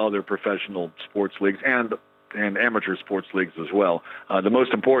all other professional sports leagues and amateur sports leagues as well, the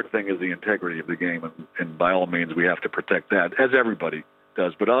most important thing is the integrity of the game, and by all means, we have to protect that, as everybody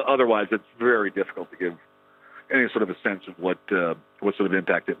does. But otherwise, it's very difficult to give any sort of a sense of what sort of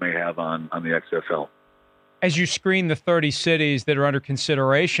impact it may have on the XFL. As you screen the 30 cities that are under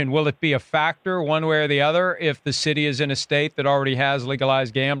consideration, will it be a factor one way or the other if the city is in a state that already has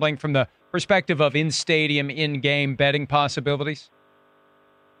legalized gambling from the perspective of in-stadium, in-game betting possibilities?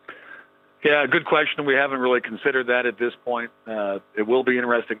 Yeah, good question. We haven't really considered that at this point. It will be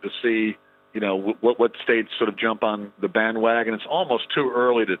interesting to see, what states sort of jump on the bandwagon. It's almost too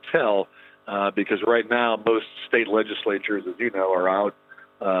early to tell because right now most state legislatures, as you know, are out.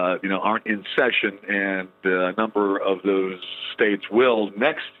 Aren't in session, and a number of those states will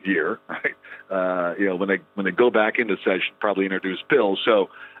next year, right? When they go back into session, probably introduce bills. So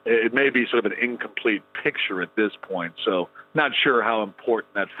it may be sort of an incomplete picture at this point. So not sure how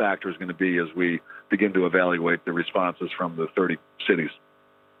important that factor is going to be as we begin to evaluate the responses from the 30 cities.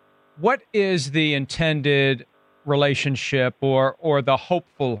 What is the intended relationship or the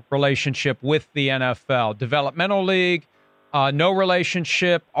hopeful relationship with the NFL? Developmental league? No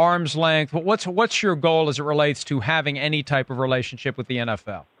relationship, arm's length. What's your goal as it relates to having any type of relationship with the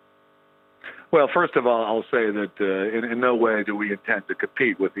NFL? Well, first of all, I'll say that in no way do we intend to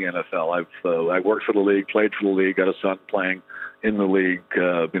compete with the NFL. I worked for the league, played for the league, got a son playing in the league.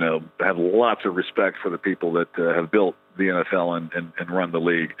 Have lots of respect for the people that have built the NFL and run the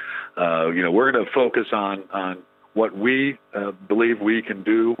league. We're going to focus on what we believe we can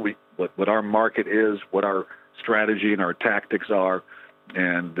do, what our market is, what our strategy and our tactics are,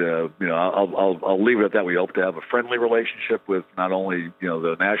 and I'll leave it at that. We hope to have a friendly relationship with not only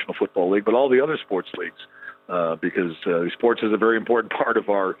the National Football League but all the other sports leagues, because sports is a very important part of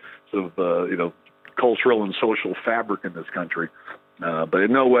our sort of cultural and social fabric in this country. But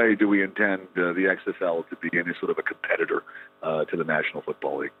in no way do we intend the XFL to be any sort of a competitor to the National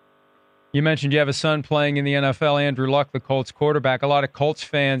Football League. You mentioned you have a son playing in the NFL, Andrew Luck, the Colts quarterback. A lot of Colts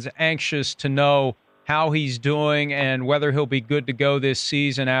fans anxious to know how he's doing and whether he'll be good to go this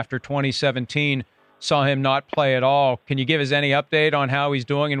season after 2017 saw him not play at all. Can you give us any update on how he's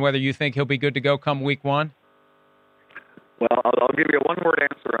doing and whether you think he'll be good to go come week one? Well, I'll give you a one-word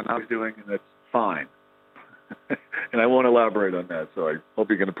answer on how he's doing, and it's fine. And I won't elaborate on that, so I hope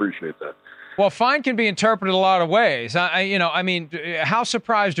you can appreciate that. Well, fine can be interpreted a lot of ways. How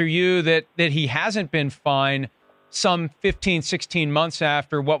surprised are you that he hasn't been fine some 15, 16 months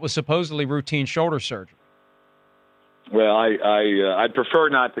after what was supposedly routine shoulder surgery? Well, I'd prefer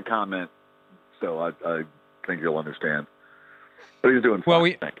not to comment, so I think you'll understand. But he's doing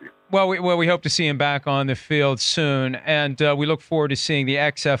fine. Thank you. Well, we hope to see him back on the field soon, and we look forward to seeing the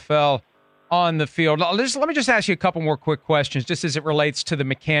XFL on the field. Let me just ask you a couple more quick questions, just as it relates to the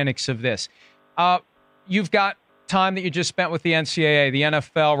mechanics of this. You've got time that you just spent with the NCAA. The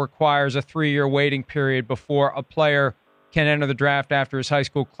NFL requires a 3-year waiting period before a player can enter the draft after his high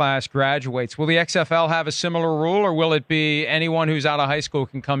school class graduates. Will the XFL have a similar rule, or will it be anyone who's out of high school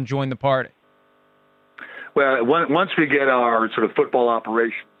can come join the party? Well, once we get our sort of football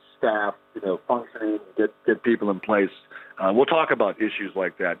operations staff, functioning, get people in place, we'll talk about issues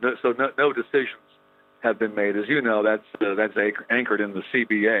like that. So no decisions have been made. As you know, that's anchored in the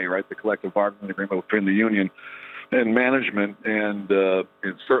CBA, right? The collective bargaining agreement between the union and management. And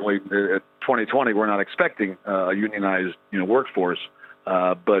certainly at 2020, we're not expecting a unionized workforce.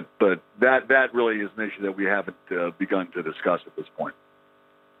 But that really is an issue that we haven't begun to discuss at this point.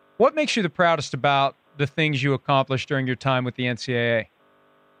 What makes you the proudest about the things you accomplished during your time with the NCAA?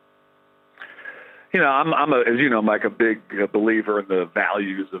 I'm as you know, Mike, a big believer in the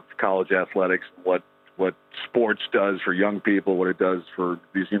values of college athletics, what sports does for young people, what it does for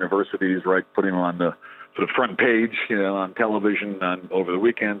these universities, right? Putting them on the sort of front page, on television, over the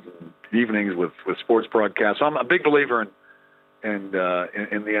weekends and evenings with sports broadcasts. So I'm a big believer in the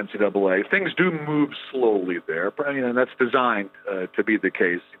NCAA. Things do move slowly there, and that's designed to be the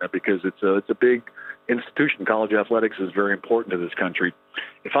case, because it's a big institution. College athletics is very important to this country.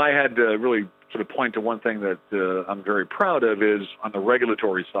 If I had to really sort of point to one thing that I'm very proud of, is on the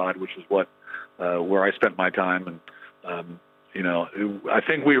regulatory side, which is where I spent my time. And, I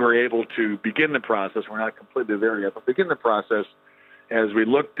think we were able to begin the process. We're not completely there yet, but begin the process as we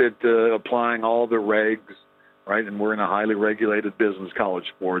looked at applying all the regs, right? And we're in a highly regulated business, college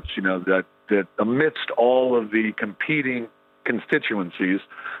sports, that amidst all of the competing constituencies,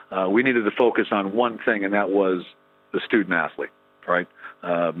 we needed to focus on one thing, and that was the student athlete, right?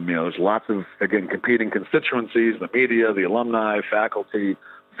 There's lots of, again, competing constituencies, the media, the alumni, faculty,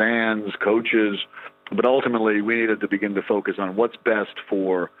 fans, coaches, but ultimately we needed to begin to focus on what's best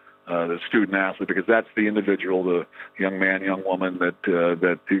for the student athlete, because that's the individual, the young man, young woman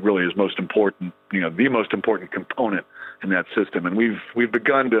that really is most important, the most important component in that system. And we've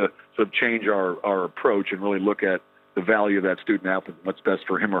begun to sort of change our approach and really look at the value of that student athlete, what's best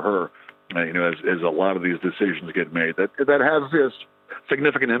for him or her, as a lot of these decisions get made. That has this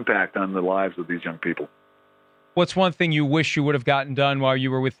significant impact on the lives of these young people. What's one thing you wish you would have gotten done while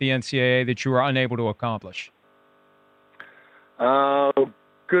you were with the NCAA that you were unable to accomplish?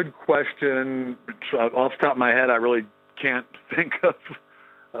 Good question. Off the top of my head, I really can't think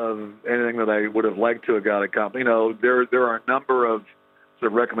of anything that I would have liked to have got accomplished. There are a number of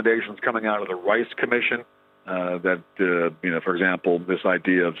sort of recommendations coming out of the Rice Commission that, for example, this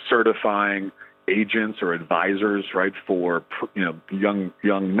idea of certifying agents or advisors, right, for young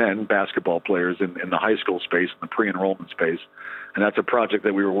men, basketball players in the high school space, in the pre-enrollment space, and that's a project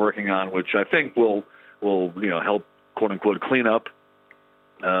that we were working on, which I think will help, quote unquote, clean up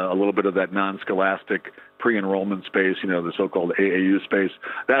a little bit of that non-scholastic pre-enrollment space, the so-called AAU space.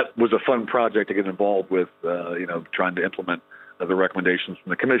 That was a fun project to get involved with, trying to implement the recommendations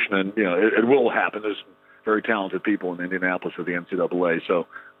from the commission, and it will happen. There's very talented people in Indianapolis with the NCAA. So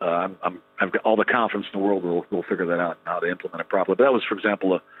I've got all the confidence in the world we'll figure that out and how to implement it properly. But that was, for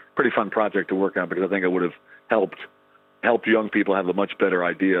example, a pretty fun project to work on, because I think it would have helped young people have a much better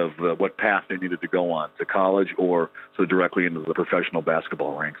idea of what path they needed to go on, to college or so directly into the professional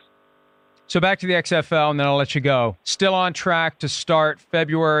basketball ranks. So back to the XFL, and then I'll let you go. Still on track to start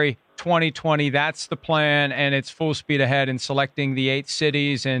February 2020. That's the plan, and it's full speed ahead in selecting the 8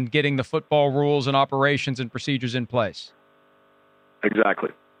 cities and getting the football rules and operations and procedures in place. Exactly.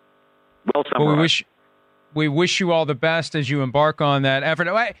 Well summarized. We wish you all the best as you embark on that effort.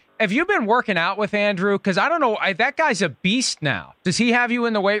 Have you been working out with Andrew? Because I don't know, that guy's a beast now. Does he have you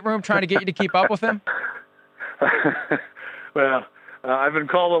in the weight room trying to get you to keep up with him? Well, I've been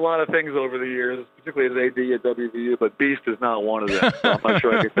called a lot of things over the years, particularly as AD at WVU, but beast is not one of them. So I'm not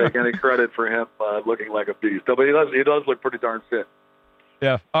sure I can take any credit for him looking like a beast. But he does look pretty darn fit.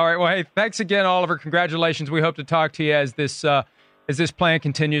 Yeah. All right. Well, hey, thanks again, Oliver. Congratulations. We hope to talk to you as this plan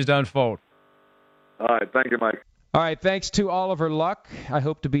continues to unfold. All right. Thank you, Mike. All right. Thanks to Oliver Luck. I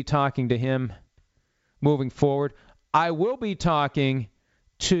hope to be talking to him moving forward. I will be talking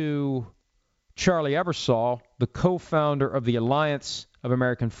to Charlie Ebersol, the co-founder of the Alliance of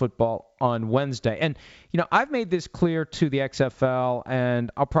American Football, on Wednesday. And, I've made this clear to the XFL, and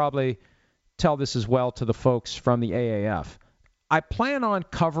I'll probably tell this as well to the folks from the AAF. I plan on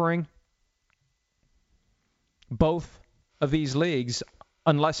covering both of these leagues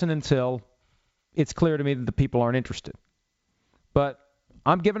unless and until it's clear to me that the people aren't interested. But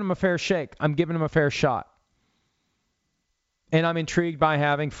I'm giving them a fair shake. I'm giving them a fair shot. And I'm intrigued by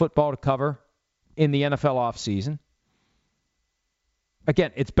having football to cover in the NFL offseason.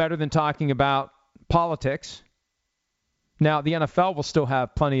 Again, it's better than talking about politics. Now, the NFL will still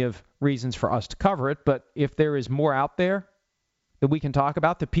have plenty of reasons for us to cover it, but if there is more out there that we can talk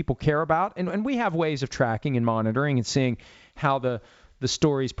about, that people care about, and we have ways of tracking and monitoring and seeing how the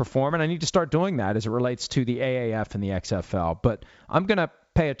stories perform, and I need to start doing that as it relates to the AAF and the XFL. But I'm going to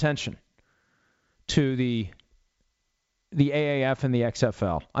pay attention to the AAF and the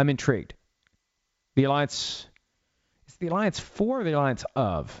XFL. I'm intrigued. The alliance, is the alliance for or the alliance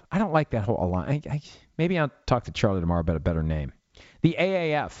of? I don't like that whole alliance. Maybe I'll talk to Charlie tomorrow about a better name. The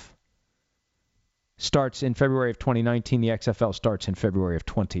AAF starts in February of 2019. The XFL starts in February of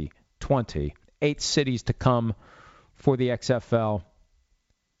 2020. 8 cities to come for the XFL.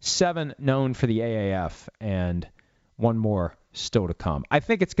 7 known for the AAF, and 1 more still to come. I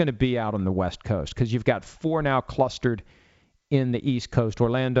think it's going to be out on the West Coast because you've got 4 now clustered in the East Coast: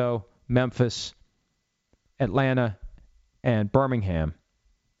 Orlando, Memphis, Atlanta, and Birmingham.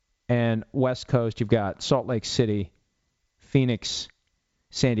 And West Coast, you've got Salt Lake City, Phoenix,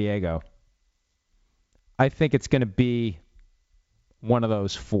 San Diego. I think it's going to be one of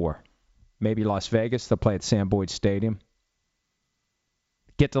those 4. Maybe Las Vegas. They'll play at Sam Boyd Stadium.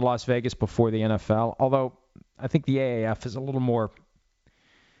 Get to Las Vegas before the NFL, although I think the AAF is a little more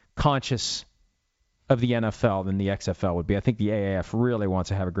conscious of the NFL than the XFL would be. I think the AAF really wants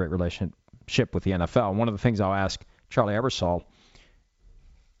to have a great relationship with the NFL. And one of the things I'll ask Charlie Ebersol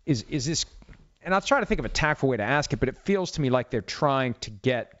is this, and I'll try to think of a tactful way to ask it, but it feels to me like they're trying to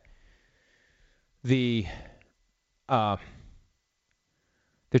get the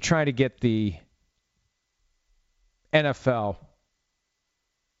NFL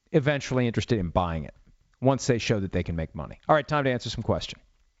eventually interested in buying it once they show that they can make money. All right, time to answer some questions.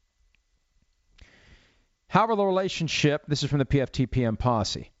 How will the relationship, this is from the PFT-PM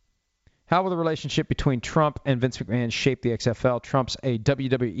Posse, how will the relationship between Trump and Vince McMahon shape the XFL? Trump's a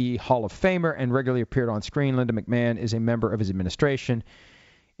WWE Hall of Famer and regularly appeared on screen. Linda McMahon is a member of his administration.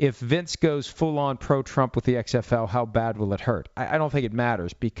 If Vince goes full-on pro-Trump with the XFL, how bad will it hurt? I don't think it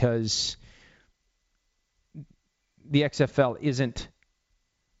matters because the XFL isn't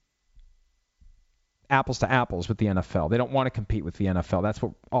apples to apples with the NFL. They don't want to compete with the NFL. That's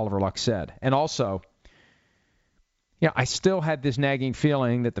what Oliver Luck said. And also, I still had this nagging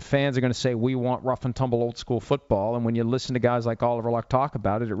feeling that the fans are going to say, we want rough and tumble old school football. And when you listen to guys like Oliver Luck talk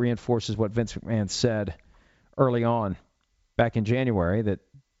about it, it reinforces what Vince McMahon said early on back in January, that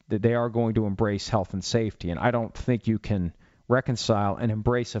they are going to embrace health and safety. And I don't think you can reconcile an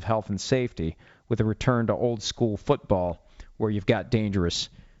embrace of health and safety with a return to old school football where you've got dangerous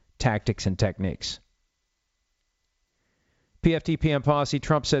tactics and techniques. PFT-PM Posse,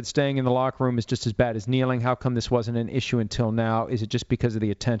 Trump said staying in the locker room is just as bad as kneeling. How come this wasn't an issue until now? Is it just because of the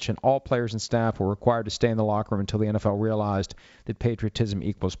attention? All players and staff were required to stay in the locker room until the NFL realized that patriotism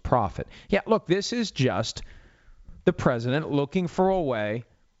equals profit. Yeah, look, this is just the president looking for a way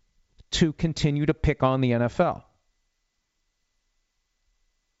to continue to pick on the NFL.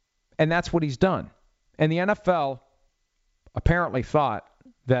 And that's what he's done. And the NFL apparently thought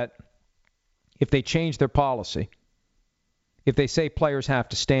that if they change their policy, if they say players have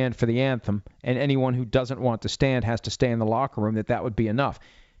to stand for the anthem and anyone who doesn't want to stand has to stay in the locker room, that would be enough.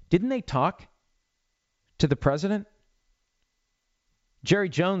 Didn't they talk to the president? Jerry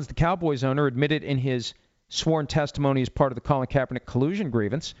Jones, the Cowboys owner, admitted in his sworn testimony as part of the Colin Kaepernick collusion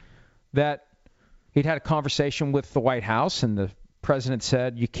grievance that he'd had a conversation with the White House and the president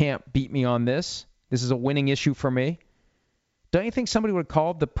said, you can't beat me on this. This is a winning issue for me. Don't you think somebody would have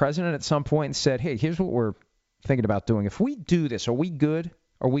called the president at some point and said, hey, here's what we're thinking about doing. If we do this, are we good?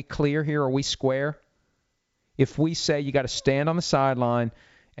 Are we clear here? Are we square? If we say you got to stand on the sideline,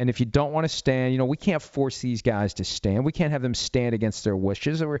 and if you don't want to stand, we can't force these guys to stand. We can't have them stand against their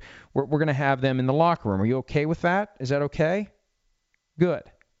wishes. We're going to have them in the locker room. Are you okay with that? Is that okay? Good.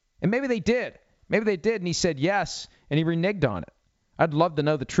 And maybe they did. Maybe they did, and he said yes, and he reneged on it. I'd love to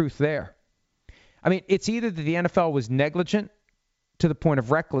know the truth there. I mean, it's either that the NFL was negligent to the point of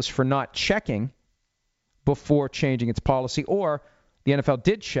reckless for not checking before changing its policy, or the NFL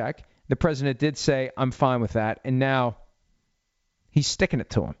did check, the president did say, I'm fine with that, and now he's sticking it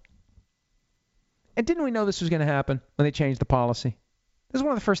to him. And didn't we know this was going to happen when they changed the policy? This is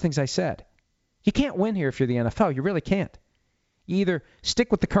one of the first things I said. You can't win here if you're the NFL. You really can't. You either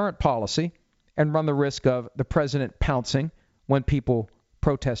stick with the current policy and run the risk of the president pouncing when people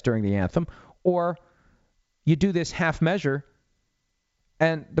protest during the anthem, or you do this half measure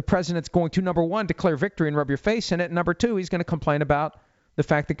and the president's going to, number one, declare victory and rub your face in it, and number two, he's going to complain about the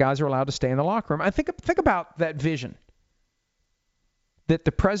fact that guys are allowed to stay in the locker room. I think about that vision that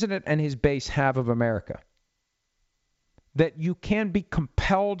the president and his base have of America, that you can be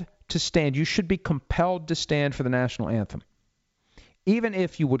compelled to stand. You should be compelled to stand for the national anthem. even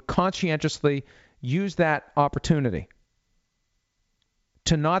if you would conscientiously use that opportunity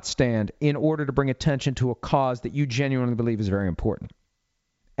to not stand in order to bring attention to a cause that you genuinely believe is very important.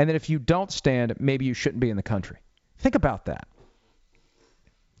 And that if you don't stand, maybe you shouldn't be in the country. Think about that.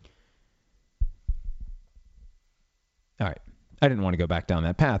 All right. I didn't want to go back down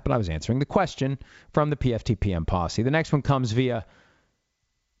that path, but I was answering the question from the PFTPM posse. The next one comes via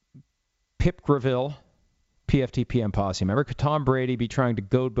Pip Greville, PFTPM posse member. Could Tom Brady be trying to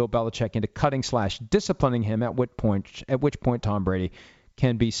goad Bill Belichick into cutting/disciplining him, at which point Tom Brady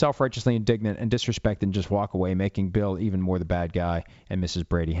can be self-righteously indignant and disrespect and just walk away, making Bill even more the bad guy and Mrs.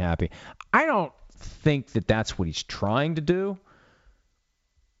 Brady happy? I don't think that that's what he's trying to do.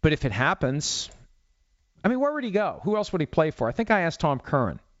 But if it happens, I mean, where would he go? Who else would he play for? I think I asked Tom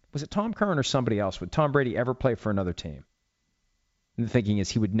Curran. Was it Tom Curran or somebody else? Would Tom Brady ever play for another team? And the thinking is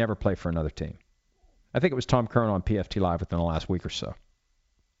he would never play for another team. I think it was Tom Curran on PFT Live within the last week or so.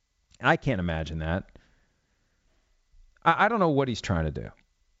 I can't imagine that. I don't know what he's trying to do.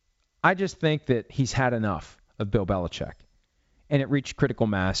 I just think that he's had enough of Bill Belichick. And it reached critical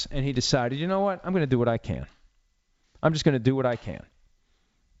mass, and he decided, you know what? I'm going to do what I can. I'm just going to do what I can.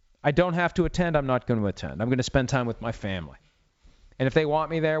 I don't have to attend. I'm not going to attend. I'm going to spend time with my family. And if they want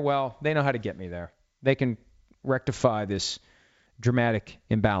me there, well, they know how to get me there. They can rectify this dramatic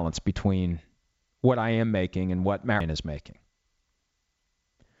imbalance between what I am making and what Marion is making.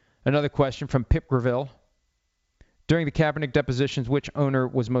 Another question from Pip Greville. During the Kaepernick depositions, which owner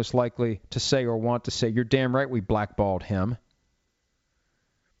was most likely to say or want to say, "You're damn right we blackballed him"?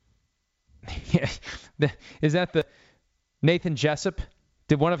 Is that the Nathan Jessup?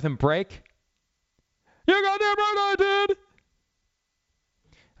 Did one of them break? You goddamn right I did.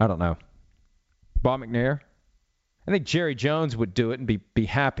 I don't know. Bob McNair? I think Jerry Jones would do it and be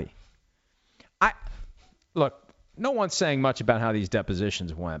happy. Look, no one's saying much about how these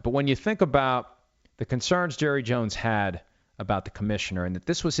depositions went, but when you think about the concerns Jerry Jones had about the commissioner and that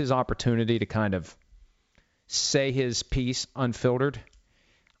this was his opportunity to kind of say his piece unfiltered,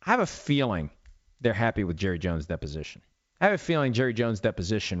 I have a feeling they're happy with Jerry Jones' deposition. I have a feeling Jerry Jones'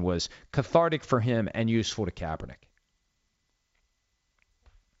 deposition was cathartic for him and useful to Kaepernick.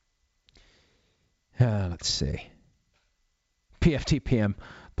 Let's see. PFTPM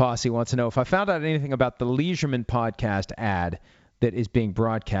Posse wants to know if I found out anything about the Leisureman podcast ad that is being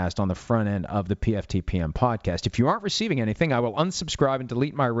broadcast on the front end of the PFTPM podcast. If you aren't receiving anything, I will unsubscribe and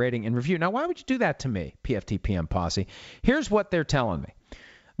delete my rating and review. Now, why would you do that to me, PFTPM Posse? Here's what they're telling me.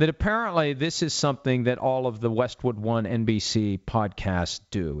 That apparently this is something that all of the Westwood One NBC podcasts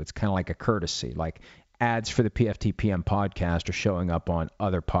do. It's kind of like a courtesy, like ads for the PFTPM podcast are showing up on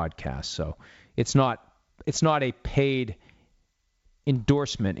other podcasts. So it's not a paid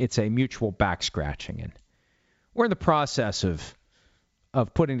endorsement. It's a mutual back scratching. And we're in the process of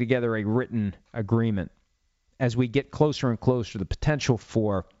putting together a written agreement as we get closer and closer to the potential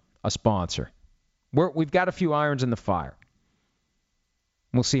for a sponsor. We've got a few irons in the fire.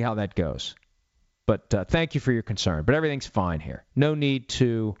 We'll see how that goes. But thank you for your concern. But everything's fine here. No need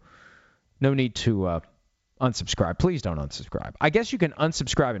to unsubscribe. Please don't unsubscribe. I guess you can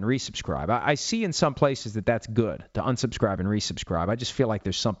unsubscribe and resubscribe. I see in some places that that's good, to unsubscribe and resubscribe. I just feel like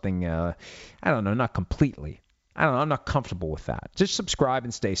there's something, I don't know, not completely. I don't know, I'm not comfortable with that. Just subscribe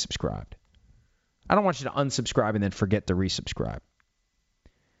and stay subscribed. I don't want you to unsubscribe and then forget to resubscribe.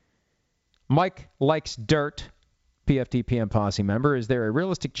 Mike likes dirt. PFTPM Posse member, is there a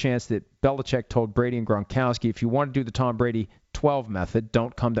realistic chance that Belichick told Brady and Gronkowski, if you want to do the Tom Brady 12 method,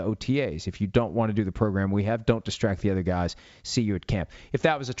 don't come to OTAs. If you don't want to do the program we have, don't distract the other guys. See you at camp. If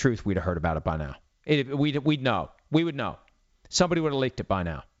that was the truth, we'd have heard about it by now. We'd know. We would know. Somebody would have leaked it by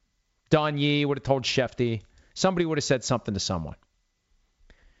now. Don Yee would have told Shefty. Somebody would have said something to someone.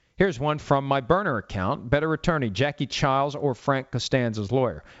 Here's one from my burner account. Better attorney, Jackie Childs or Frank Costanza's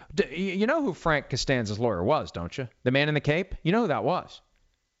lawyer? You know who Frank Costanza's lawyer was, don't you? The man in the cape? You know who that was.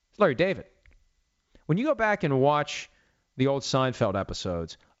 It's Larry David. When you go back and watch the old Seinfeld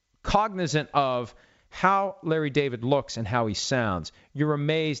episodes, cognizant of how Larry David looks and how he sounds, you're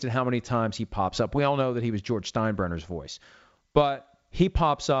amazed at how many times he pops up. We all know that he was George Steinbrenner's voice, but he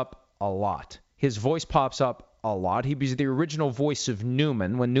pops up a lot. His voice pops up a lot. He was the original voice of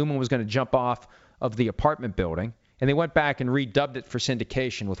Newman when Newman was going to jump off of the apartment building, and they went back and redubbed it for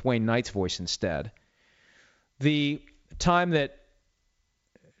syndication with Wayne Knight's voice instead. The time that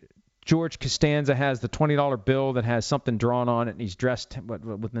George Costanza has the $20 bill that has something drawn on it, and he's dressed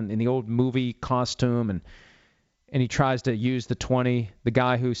in the old movie costume, and he tries to use the 20. The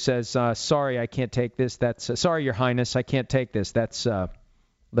guy who says, sorry, I can't take this. That's sorry, Your Highness, I can't take this. That's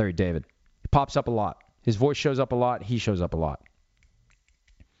Larry David. He pops up a lot. His voice shows up a lot. He shows up a lot.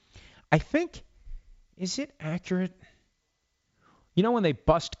 I think, is it accurate? You know when they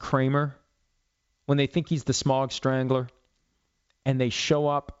bust Kramer, when they think he's the smog strangler, and they show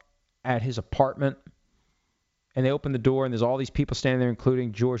up at his apartment, and they open the door, and there's all these people standing there,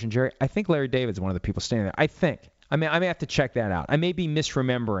 including George and Jerry. I think Larry David's one of the people standing there. I think. I mean, I may have to check that out. I may be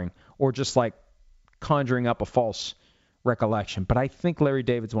misremembering or just like conjuring up a false recollection, but I think Larry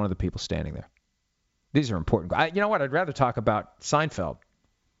David's one of the people standing there. These are important. You know what? I'd rather talk about Seinfeld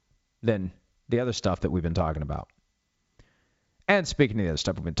than the other stuff that we've been talking about. And speaking of the other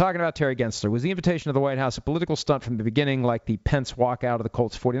stuff we've been talking about, Terry Gensler, was the invitation of the White House a political stunt from the beginning, like the Pence walkout of the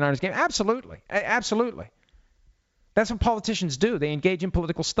Colts 49ers game? Absolutely. Absolutely. That's what politicians do. They engage in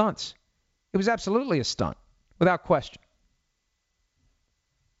political stunts. It was absolutely a stunt, without question.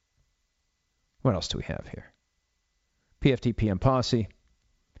 What else do we have here? PFT PM Posse.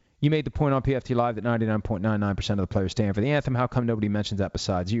 You made the point on PFT Live that 99.99% of the players stand for the anthem. How come nobody mentions that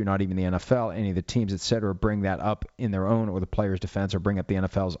besides you? Not even the NFL, any of the teams, etc., bring that up in their own or the players' defense or bring up the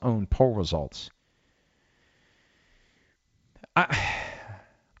NFL's own poll results.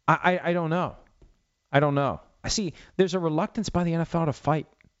 I don't know. I don't know. I see there's a reluctance by the NFL to fight.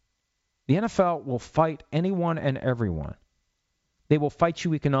 The NFL will fight anyone and everyone. They will fight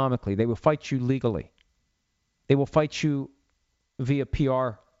you economically. They will fight you legally. They will fight you via PR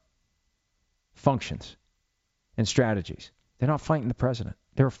functions and strategies. They're not fighting the president.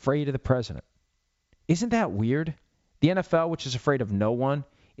 They're afraid of the president. Isn't that weird? The NFL, which is afraid of no one,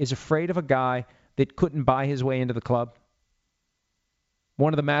 is afraid of a guy that couldn't buy his way into the club.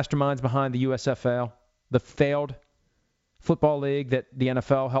 One of the masterminds behind the USFL, the failed football league that the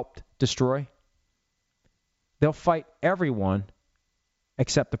NFL helped destroy. They'll fight everyone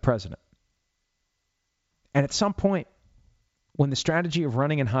except the president. And at some point, when the strategy of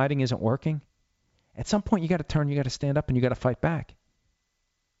running and hiding isn't working, at some point you got to turn, you got to stand up, and you got to fight back.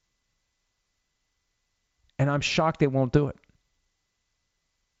 And I'm shocked they won't do it.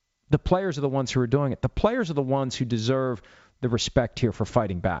 The players are the ones who are doing it. The players are the ones who deserve the respect here for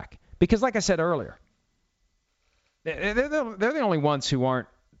fighting back. Because like I said earlier, they're the only ones who aren't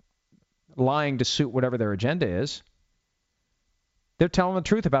lying to suit whatever their agenda is. They're telling the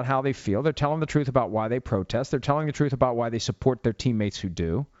truth about how they feel. They're telling the truth about why they protest. They're telling the truth about why they support their teammates who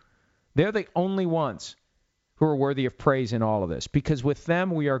do. They're the only ones who are worthy of praise in all of this. Because with them,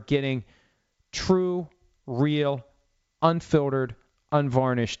 we are getting true, real, unfiltered,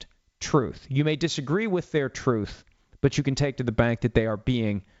 unvarnished truth. You may disagree with their truth, but you can take to the bank that they are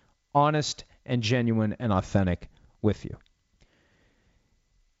being honest and genuine and authentic with you.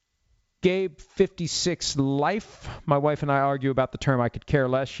 Gabe 56 Life. My wife and I argue about the term I could care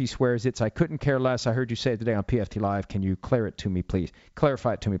less. She swears it's I couldn't care less. I heard you say it today on PFT Live. Can you clarify it to me, please?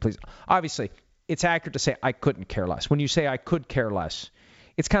 Obviously, it's accurate to say I couldn't care less. When you say I could care less,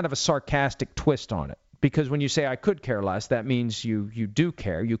 it's kind of a sarcastic twist on it. Because when you say I could care less, that means you do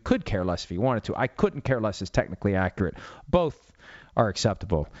care. You could care less if you wanted to. I couldn't care less is technically accurate. Both are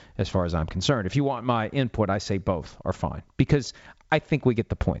acceptable as far as I'm concerned. If you want my input, I say both are fine. Because I think we get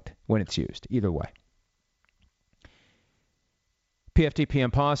the point when it's used, either way. PFT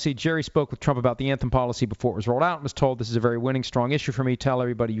PM Posse. Jerry spoke with Trump about the anthem policy before it was rolled out and was told this is a very winning, strong issue for me. Tell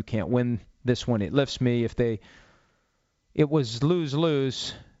everybody you can't win this one. It lifts me. It was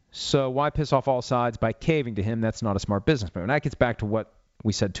lose-lose, so why piss off all sides by caving to him? That's not a smart business move. And that gets back to what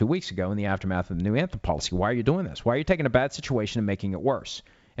we said 2 weeks ago in the aftermath of the new anthem policy. Why are you doing this? Why are you taking a bad situation and making it worse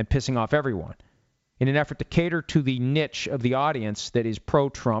and pissing off everyone? In an effort to cater to the niche of the audience that is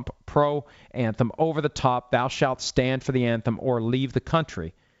pro-Trump, pro-anthem, over the top, thou shalt stand for the anthem or leave the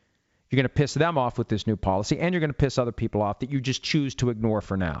country. You're going to piss them off with this new policy, and you're going to piss other people off that you just choose to ignore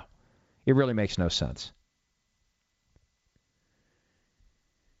for now. It really makes no sense.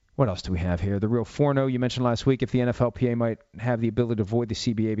 What else do we have here? The real Forno you mentioned last week, if the NFLPA might have the ability to avoid the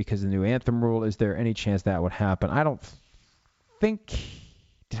CBA because of the new anthem rule, is there any chance that would happen? I don't think...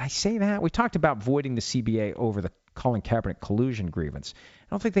 Did I say that? We talked about voiding the CBA over the Colin Kaepernick collusion grievance. I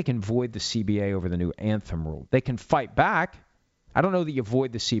don't think they can void the CBA over the new anthem rule. They can fight back. I don't know that you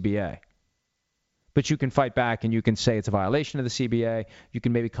void the CBA. But you can fight back and you can say it's a violation of the CBA. You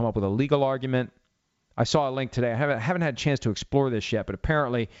can maybe come up with a legal argument. I saw a link today. I haven't had a chance to explore this yet, but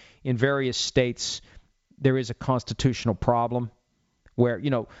apparently in various states there is a constitutional problem where,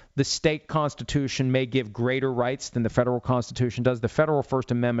 the state constitution may give greater rights than the federal constitution does. The federal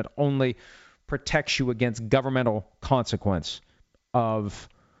First Amendment only protects you against governmental consequence of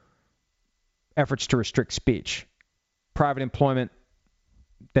efforts to restrict speech. Private employment,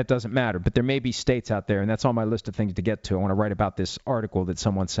 that doesn't matter. But there may be states out there, and that's on my list of things to get to. I want to write about this article that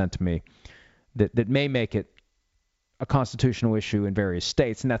someone sent to me that may make it a constitutional issue in various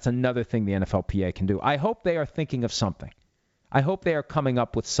states, and that's another thing the NFLPA can do. I hope they are thinking of something. I hope they are coming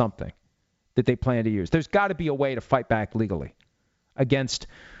up with something that they plan to use. There's got to be a way to fight back legally against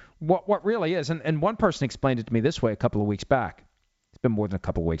what really is. And one person explained it to me this way a couple of weeks back. It's been more than a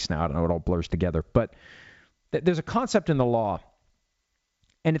couple of weeks now. I don't know. It all blurs together. But there's a concept in the law,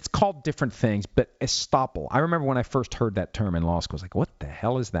 and it's called different things, but estoppel. I remember when I first heard that term in law school, I was like, what the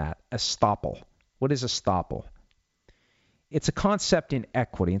hell is that? Estoppel. What is estoppel? It's a concept in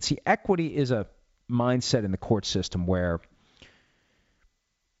equity. And see, equity is a mindset in the court system where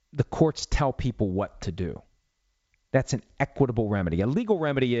the courts tell people what to do. That's an equitable remedy. A legal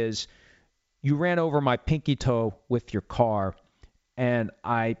remedy is you ran over my pinky toe with your car, and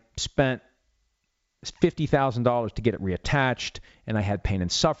I spent $50,000 to get it reattached, and I had pain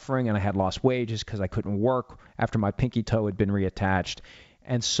and suffering, and I had lost wages because I couldn't work after my pinky toe had been reattached.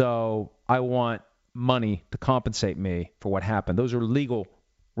 And so I want money to compensate me for what happened. Those are legal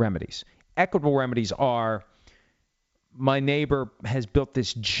remedies. Equitable remedies are my neighbor has built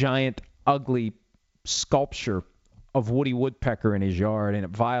this giant, ugly sculpture of Woody Woodpecker in his yard, and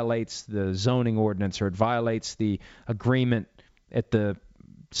it violates the zoning ordinance or it violates the agreement at the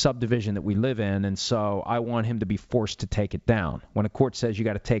subdivision that we live in, and so I want him to be forced to take it down. When a court says you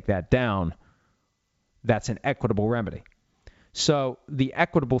got to take that down, that's an equitable remedy. So the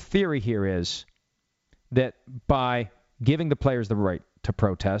equitable theory here is that by giving the players the right to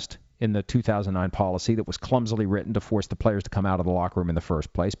protest in the 2009 policy that was clumsily written to force the players to come out of the locker room in the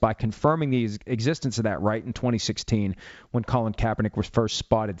first place, by confirming the existence of that right in 2016 when Colin Kaepernick was first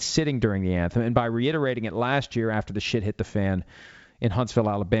spotted sitting during the anthem, and by reiterating it last year after the shit hit the fan in Huntsville,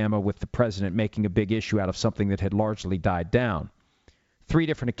 Alabama, with the president making a big issue out of something that had largely died down. 3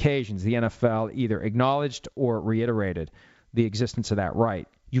 different occasions, the NFL either acknowledged or reiterated the existence of that right.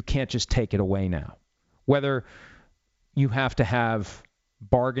 You can't just take it away now. Whether you have to have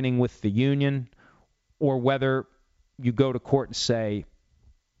bargaining with the union or whether you go to court and say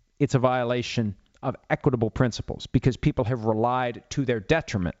it's a violation of equitable principles because people have relied to their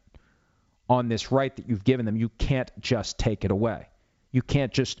detriment on this right that you've given them, you can't just take it away. You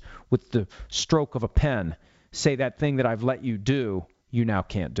can't just, with the stroke of a pen, say that thing that I've let you do, you now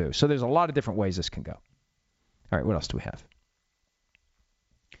can't do. So there's a lot of different ways this can go. All right, what else do we have?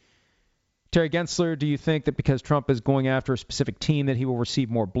 Terry Gensler, do you think that because Trump is going after a specific team that he will receive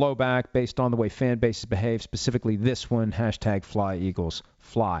more blowback based on the way fan bases behave, specifically this one, #Fly Eagles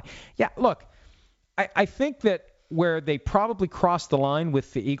Fly? Yeah, look, I think that where they probably crossed the line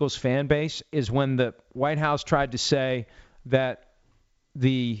with the Eagles fan base is when the White House tried to say that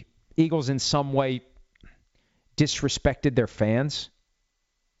the Eagles in some way disrespected their fans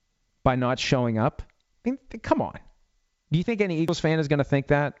by not showing up. I mean, come on. Do you think any Eagles fan is going to think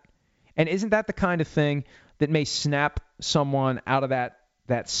that? And isn't that the kind of thing that may snap someone out of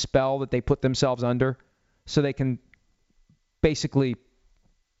that spell that they put themselves under so they can basically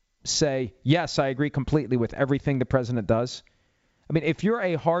say, yes, I agree completely with everything the president does? I mean, if you're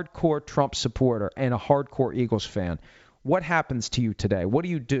a hardcore Trump supporter and a hardcore Eagles fan, what happens to you today? What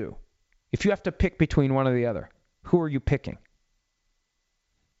do you do? If you have to pick between one or the other, who are you picking?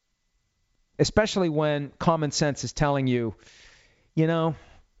 Especially when common sense is telling you, you know,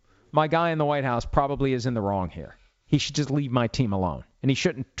 my guy in the White House probably is in the wrong here. He should just leave my team alone. And he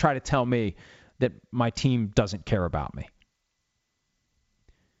shouldn't try to tell me that my team doesn't care about me.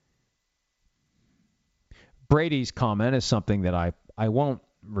 Brady's comment is something that I won't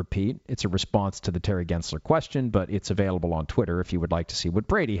repeat. It's a response to the Terry Gensler question, but it's available on Twitter if you would like to see what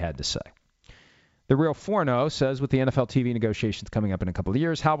Brady had to say. The Real Forno says, with the NFL TV negotiations coming up in a couple of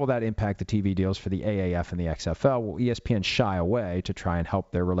years, how will that impact the TV deals for the AAF and the XFL? Will ESPN shy away to try and help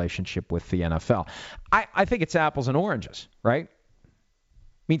their relationship with the NFL? I think it's apples and oranges, right?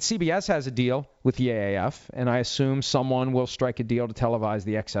 I mean, CBS has a deal with the AAF, and I assume someone will strike a deal to televise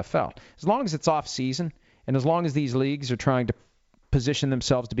the XFL. As long as it's off-season, and as long as these leagues are trying to position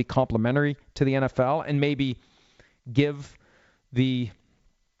themselves to be complementary to the NFL and maybe give the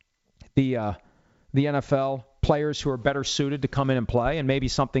NFL players who are better suited to come in and play, and maybe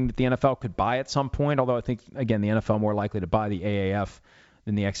something that the NFL could buy at some point, although I think, again, the NFL more likely to buy the AAF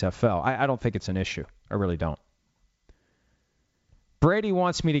than the XFL. I don't think it's an issue. I really don't. Brady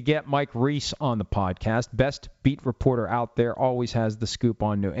wants me to get Mike Reese on the podcast. Best beat reporter out there, always has the scoop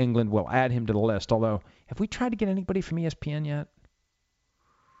on New England. We'll add him to the list, although have we tried to get anybody from ESPN yet?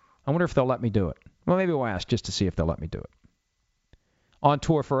 I wonder if they'll let me do it. Well, maybe we'll ask just to see if they'll let me do it. On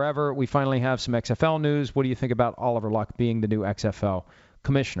tour forever, we finally have some XFL news. What do you think about Oliver Luck being the new XFL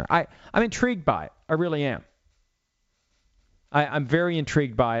commissioner? I'm intrigued by it. I really am. I'm very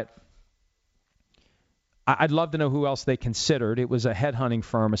intrigued by it. I'd love to know who else they considered. It was a headhunting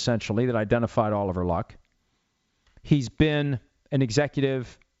firm, essentially, that identified Oliver Luck. He's been an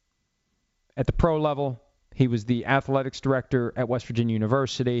executive at the pro level. He was the athletics director at West Virginia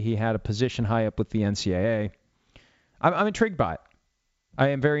University. He had a position high up with the NCAA. I'm intrigued by it. I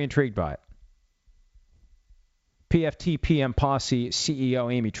am very intrigued by it. PFT PM Posse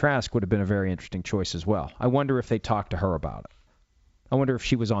CEO Amy Trask would have been a very interesting choice as well. I wonder if they talked to her about it. I wonder if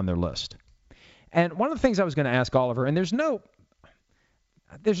she was on their list. And one of the things I was going to ask Oliver, and there's no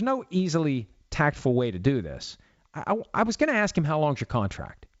easily tactful way to do this. I was going to ask him, how long's your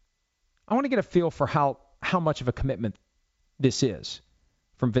contract? I want to get a feel for how much of a commitment this is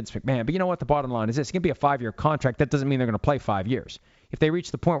from Vince McMahon. But you know what? The bottom line is this. It's going to be a 5-year contract. That doesn't mean they're going to play 5 years. If they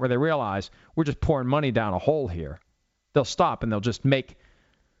reach the point where they realize we're just pouring money down a hole here, they'll stop and they'll just make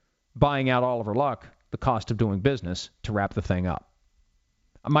buying out Oliver Luck the cost of doing business to wrap the thing up.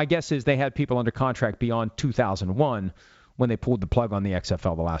 My guess is they had people under contract beyond 2001 when they pulled the plug on the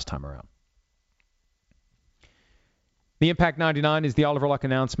XFL the last time around. The Impact 99 is the Oliver Luck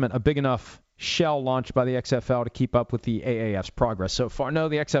announcement, a big enough shell launched by the XFL to keep up with the AAF's progress so far. No,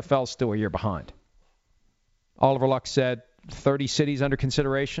 the XFL is still a year behind. Oliver Luck said 30 cities under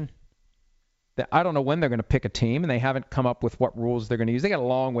consideration. I don't know when they're going to pick a team, and they haven't come up with what rules they're going to use. They got a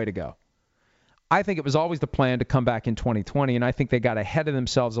long way to go. I think it was always the plan to come back in 2020, and I think they got ahead of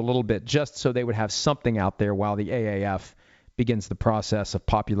themselves a little bit just so they would have something out there while the AAF begins the process of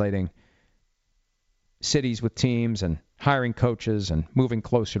populating cities with teams and hiring coaches and moving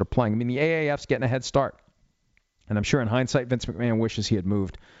closer to playing. I mean, the AAF's getting a head start. And I'm sure in hindsight, Vince McMahon wishes he had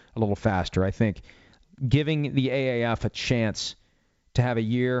moved a little faster. I think giving the AAF a chance to have a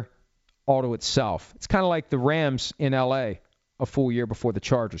year all to itself. It's kind of like the Rams in L.A. a full year before the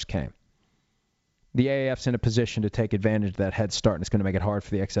Chargers came. The AAF's in a position to take advantage of that head start, and it's going to make it hard for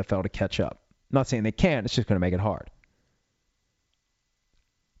the XFL to catch up. I'm not saying they can't, it's just going to make it hard.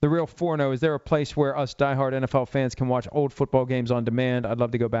 The Real Forno, is there a place where us diehard NFL fans can watch old football games on demand? I'd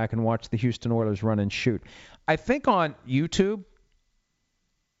love to go back and watch the Houston Oilers run and shoot. I think on YouTube,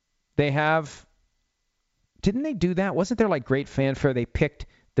 they have... Didn't they do that? Wasn't there like great fanfare? They picked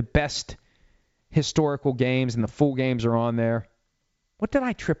the best historical games, and the full games are on there. What did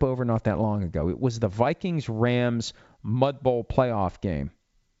I trip over not that long ago? It was the Vikings-Rams Mud Bowl playoff game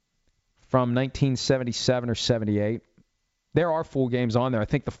from 1977 or 78. There are full games on there. I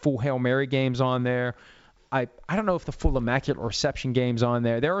think the full Hail Mary game's on there. I don't know if the full Immaculate Reception game's on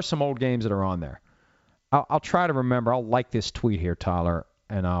there. There are some old games that are on there. I'll try to remember. I'll like this tweet here, Tyler,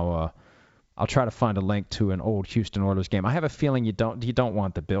 and I'll try to find a link to an old Houston Oilers game. I have a feeling you don't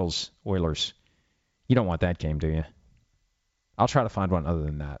want the Bills Oilers. You don't want that game, do you? I'll try to find one other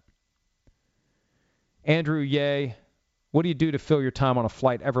than that. Andrew Ye, what do you do to fill your time on a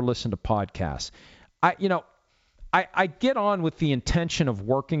flight? Ever listen to podcasts? I get on with the intention of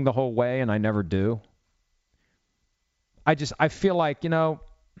working the whole way, and I never do. I feel like, I'm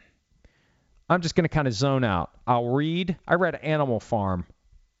just going to kind of zone out. I'll read. I read Animal Farm,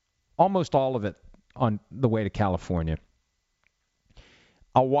 almost all of it on the way to California.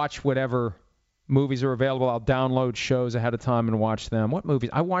 I'll watch whatever movies are available. I'll download shows ahead of time and watch them. What movies?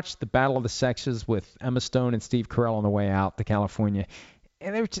 I watched The Battle of the Sexes with Emma Stone and Steve Carell on the way out to California.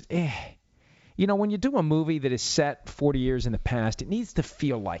 And they were just, when you do a movie that is set 40 years in the past, it needs to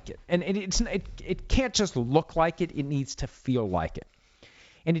feel like it. And it can't just look like it. It needs to feel like it.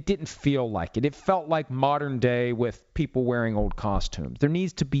 And it didn't feel like it. It felt like modern day with people wearing old costumes. There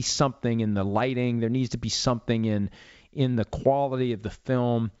needs to be something in the lighting. There needs to be something in the quality of the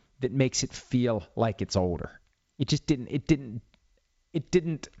film that makes it feel like it's older. It just didn't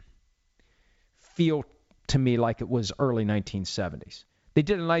feel to me like it was early 1970s. They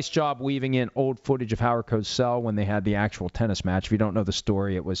did a nice job weaving in old footage of Howard Cosell when they had the actual tennis match. If you don't know the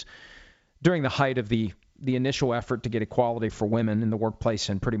story, it was during the height of the initial effort to get equality for women in the workplace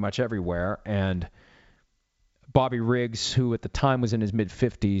and pretty much everywhere. And Bobby Riggs, who at the time was in his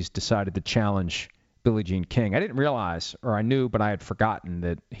mid-50s, decided to challenge Billie Jean King. I didn't realize, or I knew, but I had forgotten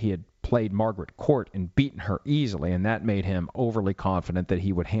that he had played Margaret Court and beaten her easily, and that made him overly confident that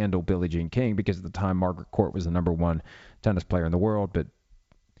he would handle Billie Jean King because at the time Margaret Court was the number one tennis player in the world, but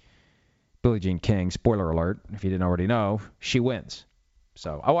Billie Jean King, spoiler alert, if you didn't already know, she wins.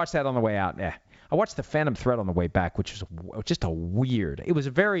 So I watched that on the way out. I watched The Phantom Thread on the way back, which was just a weird. It was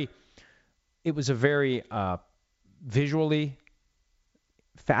a very visually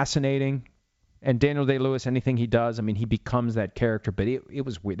fascinating. And Daniel Day-Lewis, anything he does, I mean, he becomes that character. But it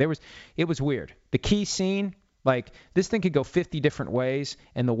was weird. It was weird. The key scene, like this thing could go 50 different ways,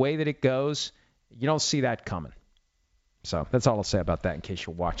 and the way that it goes, you don't see that coming. So that's all I'll say about that in case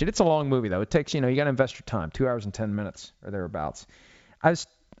you'll watch it. It's a long movie, though. It takes, you got to invest your time, 2 hours and 10 minutes or thereabouts.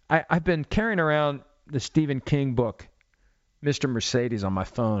 I've been carrying around the Stephen King book, Mr. Mercedes, on my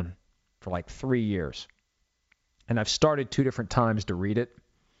phone for like 3 years. And I've started 2 different times to read it.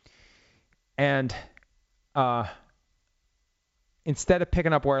 And instead of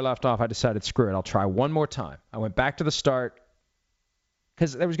picking up where I left off, I decided, screw it, I'll try one more time. I went back to the start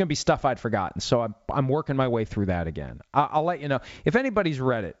because there was going to be stuff I'd forgotten. So I'm working my way through that again. I'll let you know. If anybody's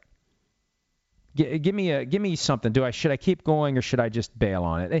read it, give me something. Should I keep going or should I just bail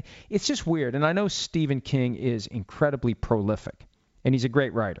on it? It's just weird. And I know Stephen King is incredibly prolific, and he's a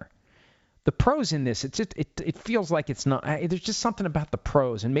great writer. The prose in this, it feels like it's not. There's just something about the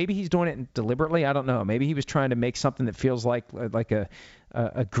prose, and maybe he's doing it deliberately. I don't know. Maybe he was trying to make something that feels like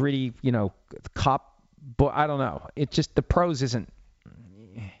a gritty, cop book. I don't know. It just, the prose isn't.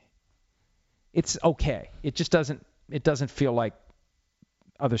 It's okay. It just doesn't. It doesn't feel like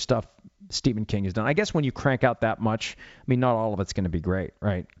other stuff Stephen King has done. I guess when you crank out that much, I mean, not all of it's going to be great,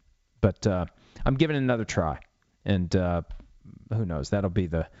 right? But I'm giving it another try, and who knows? That'll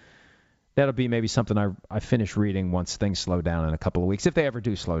be maybe something I finish reading once things slow down in a couple of weeks, if they ever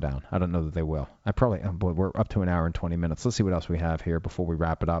do slow down. I don't know that they will. We're up to an hour and 20 minutes. Let's see what else we have here before we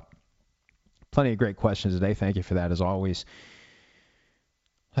wrap it up. Plenty of great questions today. Thank you for that, as always.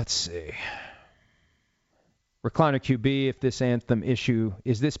 Let's see. Recliner QB, if this anthem issue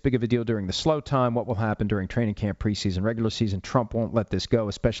is this big of a deal during the slow time, what will happen during training camp, preseason, regular season? Trump won't let this go,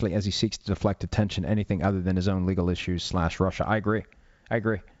 especially as he seeks to deflect attention anything other than his own legal issues / Russia. I agree.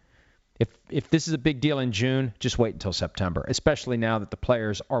 If this is a big deal in June, just wait until September, especially now that the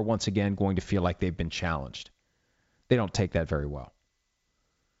players are once again going to feel like they've been challenged. They don't take that very well.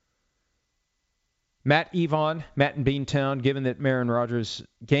 Matt in Beantown, given that Aaron Rodgers'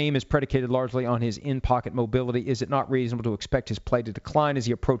 game is predicated largely on his in-pocket mobility, is it not reasonable to expect his play to decline as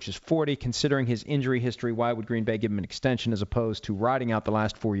he approaches 40? Considering his injury history, why would Green Bay give him an extension as opposed to riding out the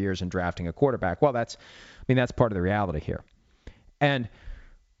last 4 years and drafting a quarterback? Well, that's part of the reality here. And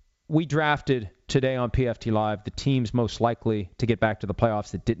we drafted today on PFT Live the teams most likely to get back to the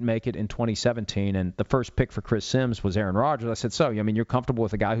playoffs that didn't make it in 2017, and the first pick for Chris Sims was Aaron Rodgers. I said, so, you're comfortable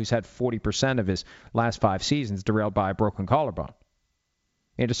with a guy who's had 40% of his last 5 seasons derailed by a broken collarbone.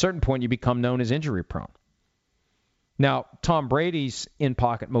 And at a certain point, you become known as injury prone. Now, Tom Brady's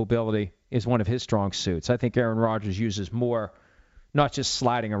in-pocket mobility is one of his strong suits. I think Aaron Rodgers uses more, not just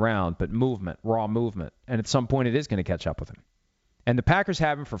sliding around, but movement, raw movement. And at some point, it is going to catch up with him. And the Packers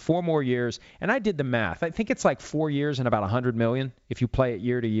have him for 4 more years. And I did the math. I think it's like 4 years and about $100 million if you play it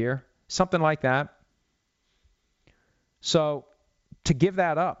year to year, something like that. So to give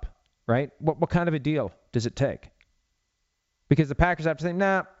that up, right? What kind of a deal does it take? Because the Packers have to say,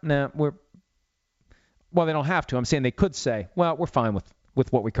 nah, well, they don't have to. I'm saying they could say, well, we're fine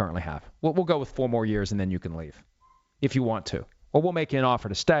with what we currently have. We'll go with 4 more years and then you can leave if you want to. Or we'll make you an offer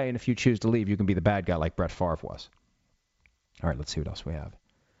to stay, and if you choose to leave, you can be the bad guy like Brett Favre was. All right, let's see what else we have.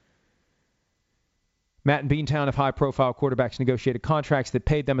 Matt in Beantown, if high-profile quarterbacks negotiated contracts that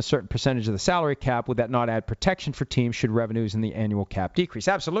paid them a certain percentage of the salary cap, would that not add protection for teams should revenues in the annual cap decrease?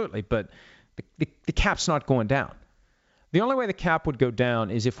 Absolutely, but the cap's not going down. The only way the cap would go down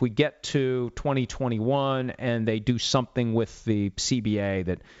is if we get to 2021 and they do something with the CBA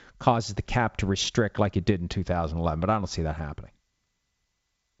that causes the cap to restrict like it did in 2011, but I don't see that happening.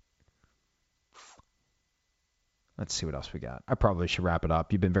 Let's see what else we got. I probably should wrap it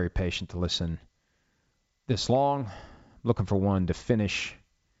up. You've been very patient to listen this long. Looking for one to finish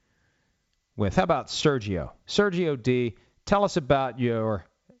with. How about Sergio? Sergio D., tell us about your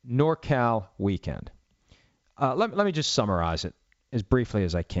NorCal weekend. Let me just summarize it as briefly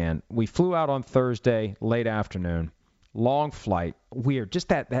as I can. We flew out on Thursday, late afternoon. Long flight. Weird. Just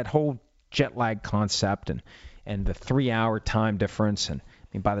that whole jet lag concept and the 3-hour time difference. And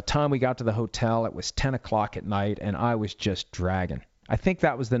by the time we got to the hotel, it was 10 o'clock at night, and I was just dragging. I think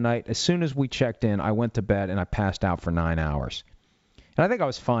that was the night. As soon as we checked in, I went to bed, and I passed out for 9 hours. And I think I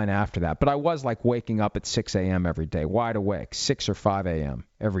was fine after that, but I was like waking up at 6 a.m. every day, wide awake, 6 or 5 a.m.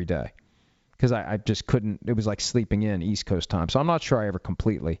 every day, because I just couldn't. It was like sleeping in East Coast time. So I'm not sure I ever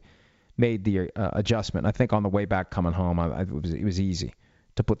completely made the adjustment. I think on the way back coming home, it was easy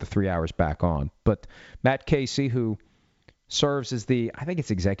to put the 3 hours back on. But Matt Casey, who serves as I think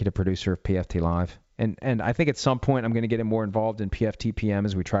it's executive producer of PFT Live. And I think at some point I'm going to get him more involved in PFT PM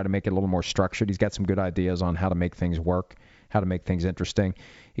as we try to make it a little more structured. He's got some good ideas on how to make things work, how to make things interesting.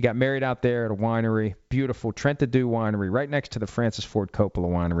 He got married out there at a winery, beautiful Trent de Deux winery, right next to the Francis Ford Coppola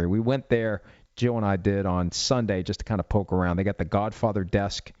winery. We went there, Jill and I did, on Sunday just to kind of poke around. They got the Godfather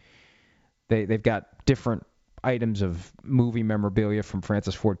desk. They've got different items of movie memorabilia from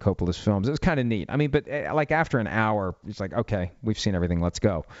Francis Ford Coppola's films. It was kind of neat. I mean, but like after an hour, it's like, okay, we've seen everything. Let's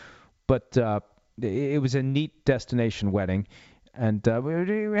go. But it was a neat destination wedding, and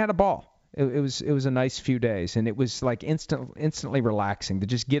we had a ball. It was a nice few days, and it was like instantly relaxing to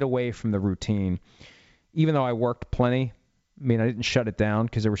just get away from the routine. Even though I worked plenty, I mean, I didn't shut it down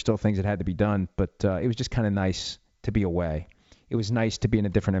because there were still things that had to be done, but it was just kind of nice to be away. It was nice to be in a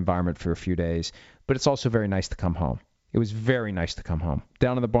different environment for a few days, but it's also very nice to come home. It was very nice to come home.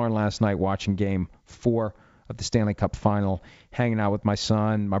 Down in the barn last night watching Game 4 of the Stanley Cup Final, hanging out with my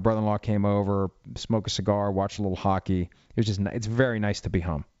son. My brother-in-law came over, smoke a cigar, watch a little hockey. It's very nice to be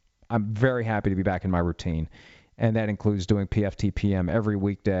home. I'm very happy to be back in my routine, and that includes doing PFT PM every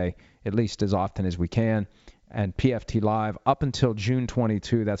weekday, at least as often as we can, and PFT Live up until June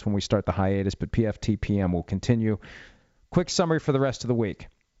 22. That's when we start the hiatus, but PFT PM will continue. Quick summary for the rest of the week.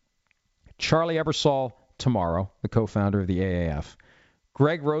 Charlie Ebersol tomorrow, the co-founder of the AAF.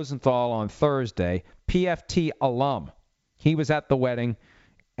 Greg Rosenthal on Thursday, PFT alum. He was at the wedding,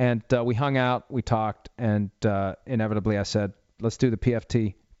 and we hung out, we talked, and inevitably I said, let's do the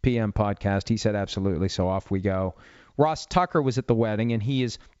PFT PM podcast. He said absolutely, so off we go. Ross Tucker was at the wedding, and he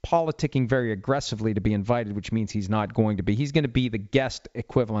is politicking very aggressively to be invited, which means he's not going to be. He's going to be the guest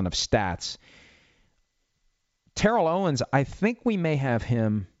equivalent of Stats. Terrell Owens, I think we may have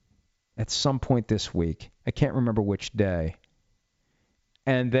him at some point this week. I can't remember which day.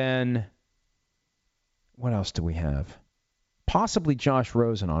 And then, what else do we have? Possibly Josh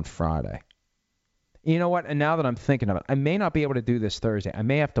Rosen on Friday. You know what? And now that I'm thinking of it, I may not be able to do this Thursday. I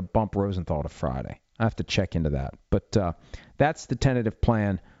may have to bump Rosenthal to Friday. I have to check into that. But that's the tentative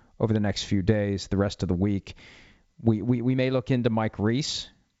plan over the next few days, the rest of the week. We may look into Mike Reese.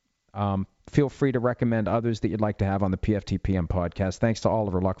 Feel free to recommend others that you'd like to have on the PFT PM podcast. Thanks to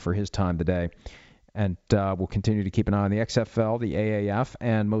Oliver Luck for his time today. And we'll continue to keep an eye on the XFL, the AAF,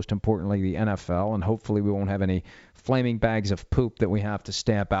 and most importantly, the NFL. And hopefully we won't have any flaming bags of poop that we have to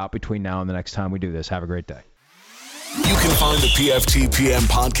stamp out between now and the next time we do this. Have a great day. You can find the PFT PM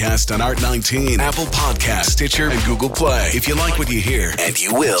podcast on Art19, Apple Podcasts, Stitcher, and Google Play. If you like what you hear, and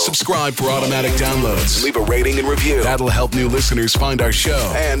you will, subscribe for automatic downloads. Leave a rating and review. That'll help new listeners find our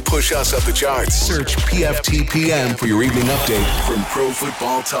show and push us up the charts. Search PFT PM for your evening update from Pro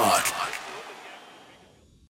Football Talk.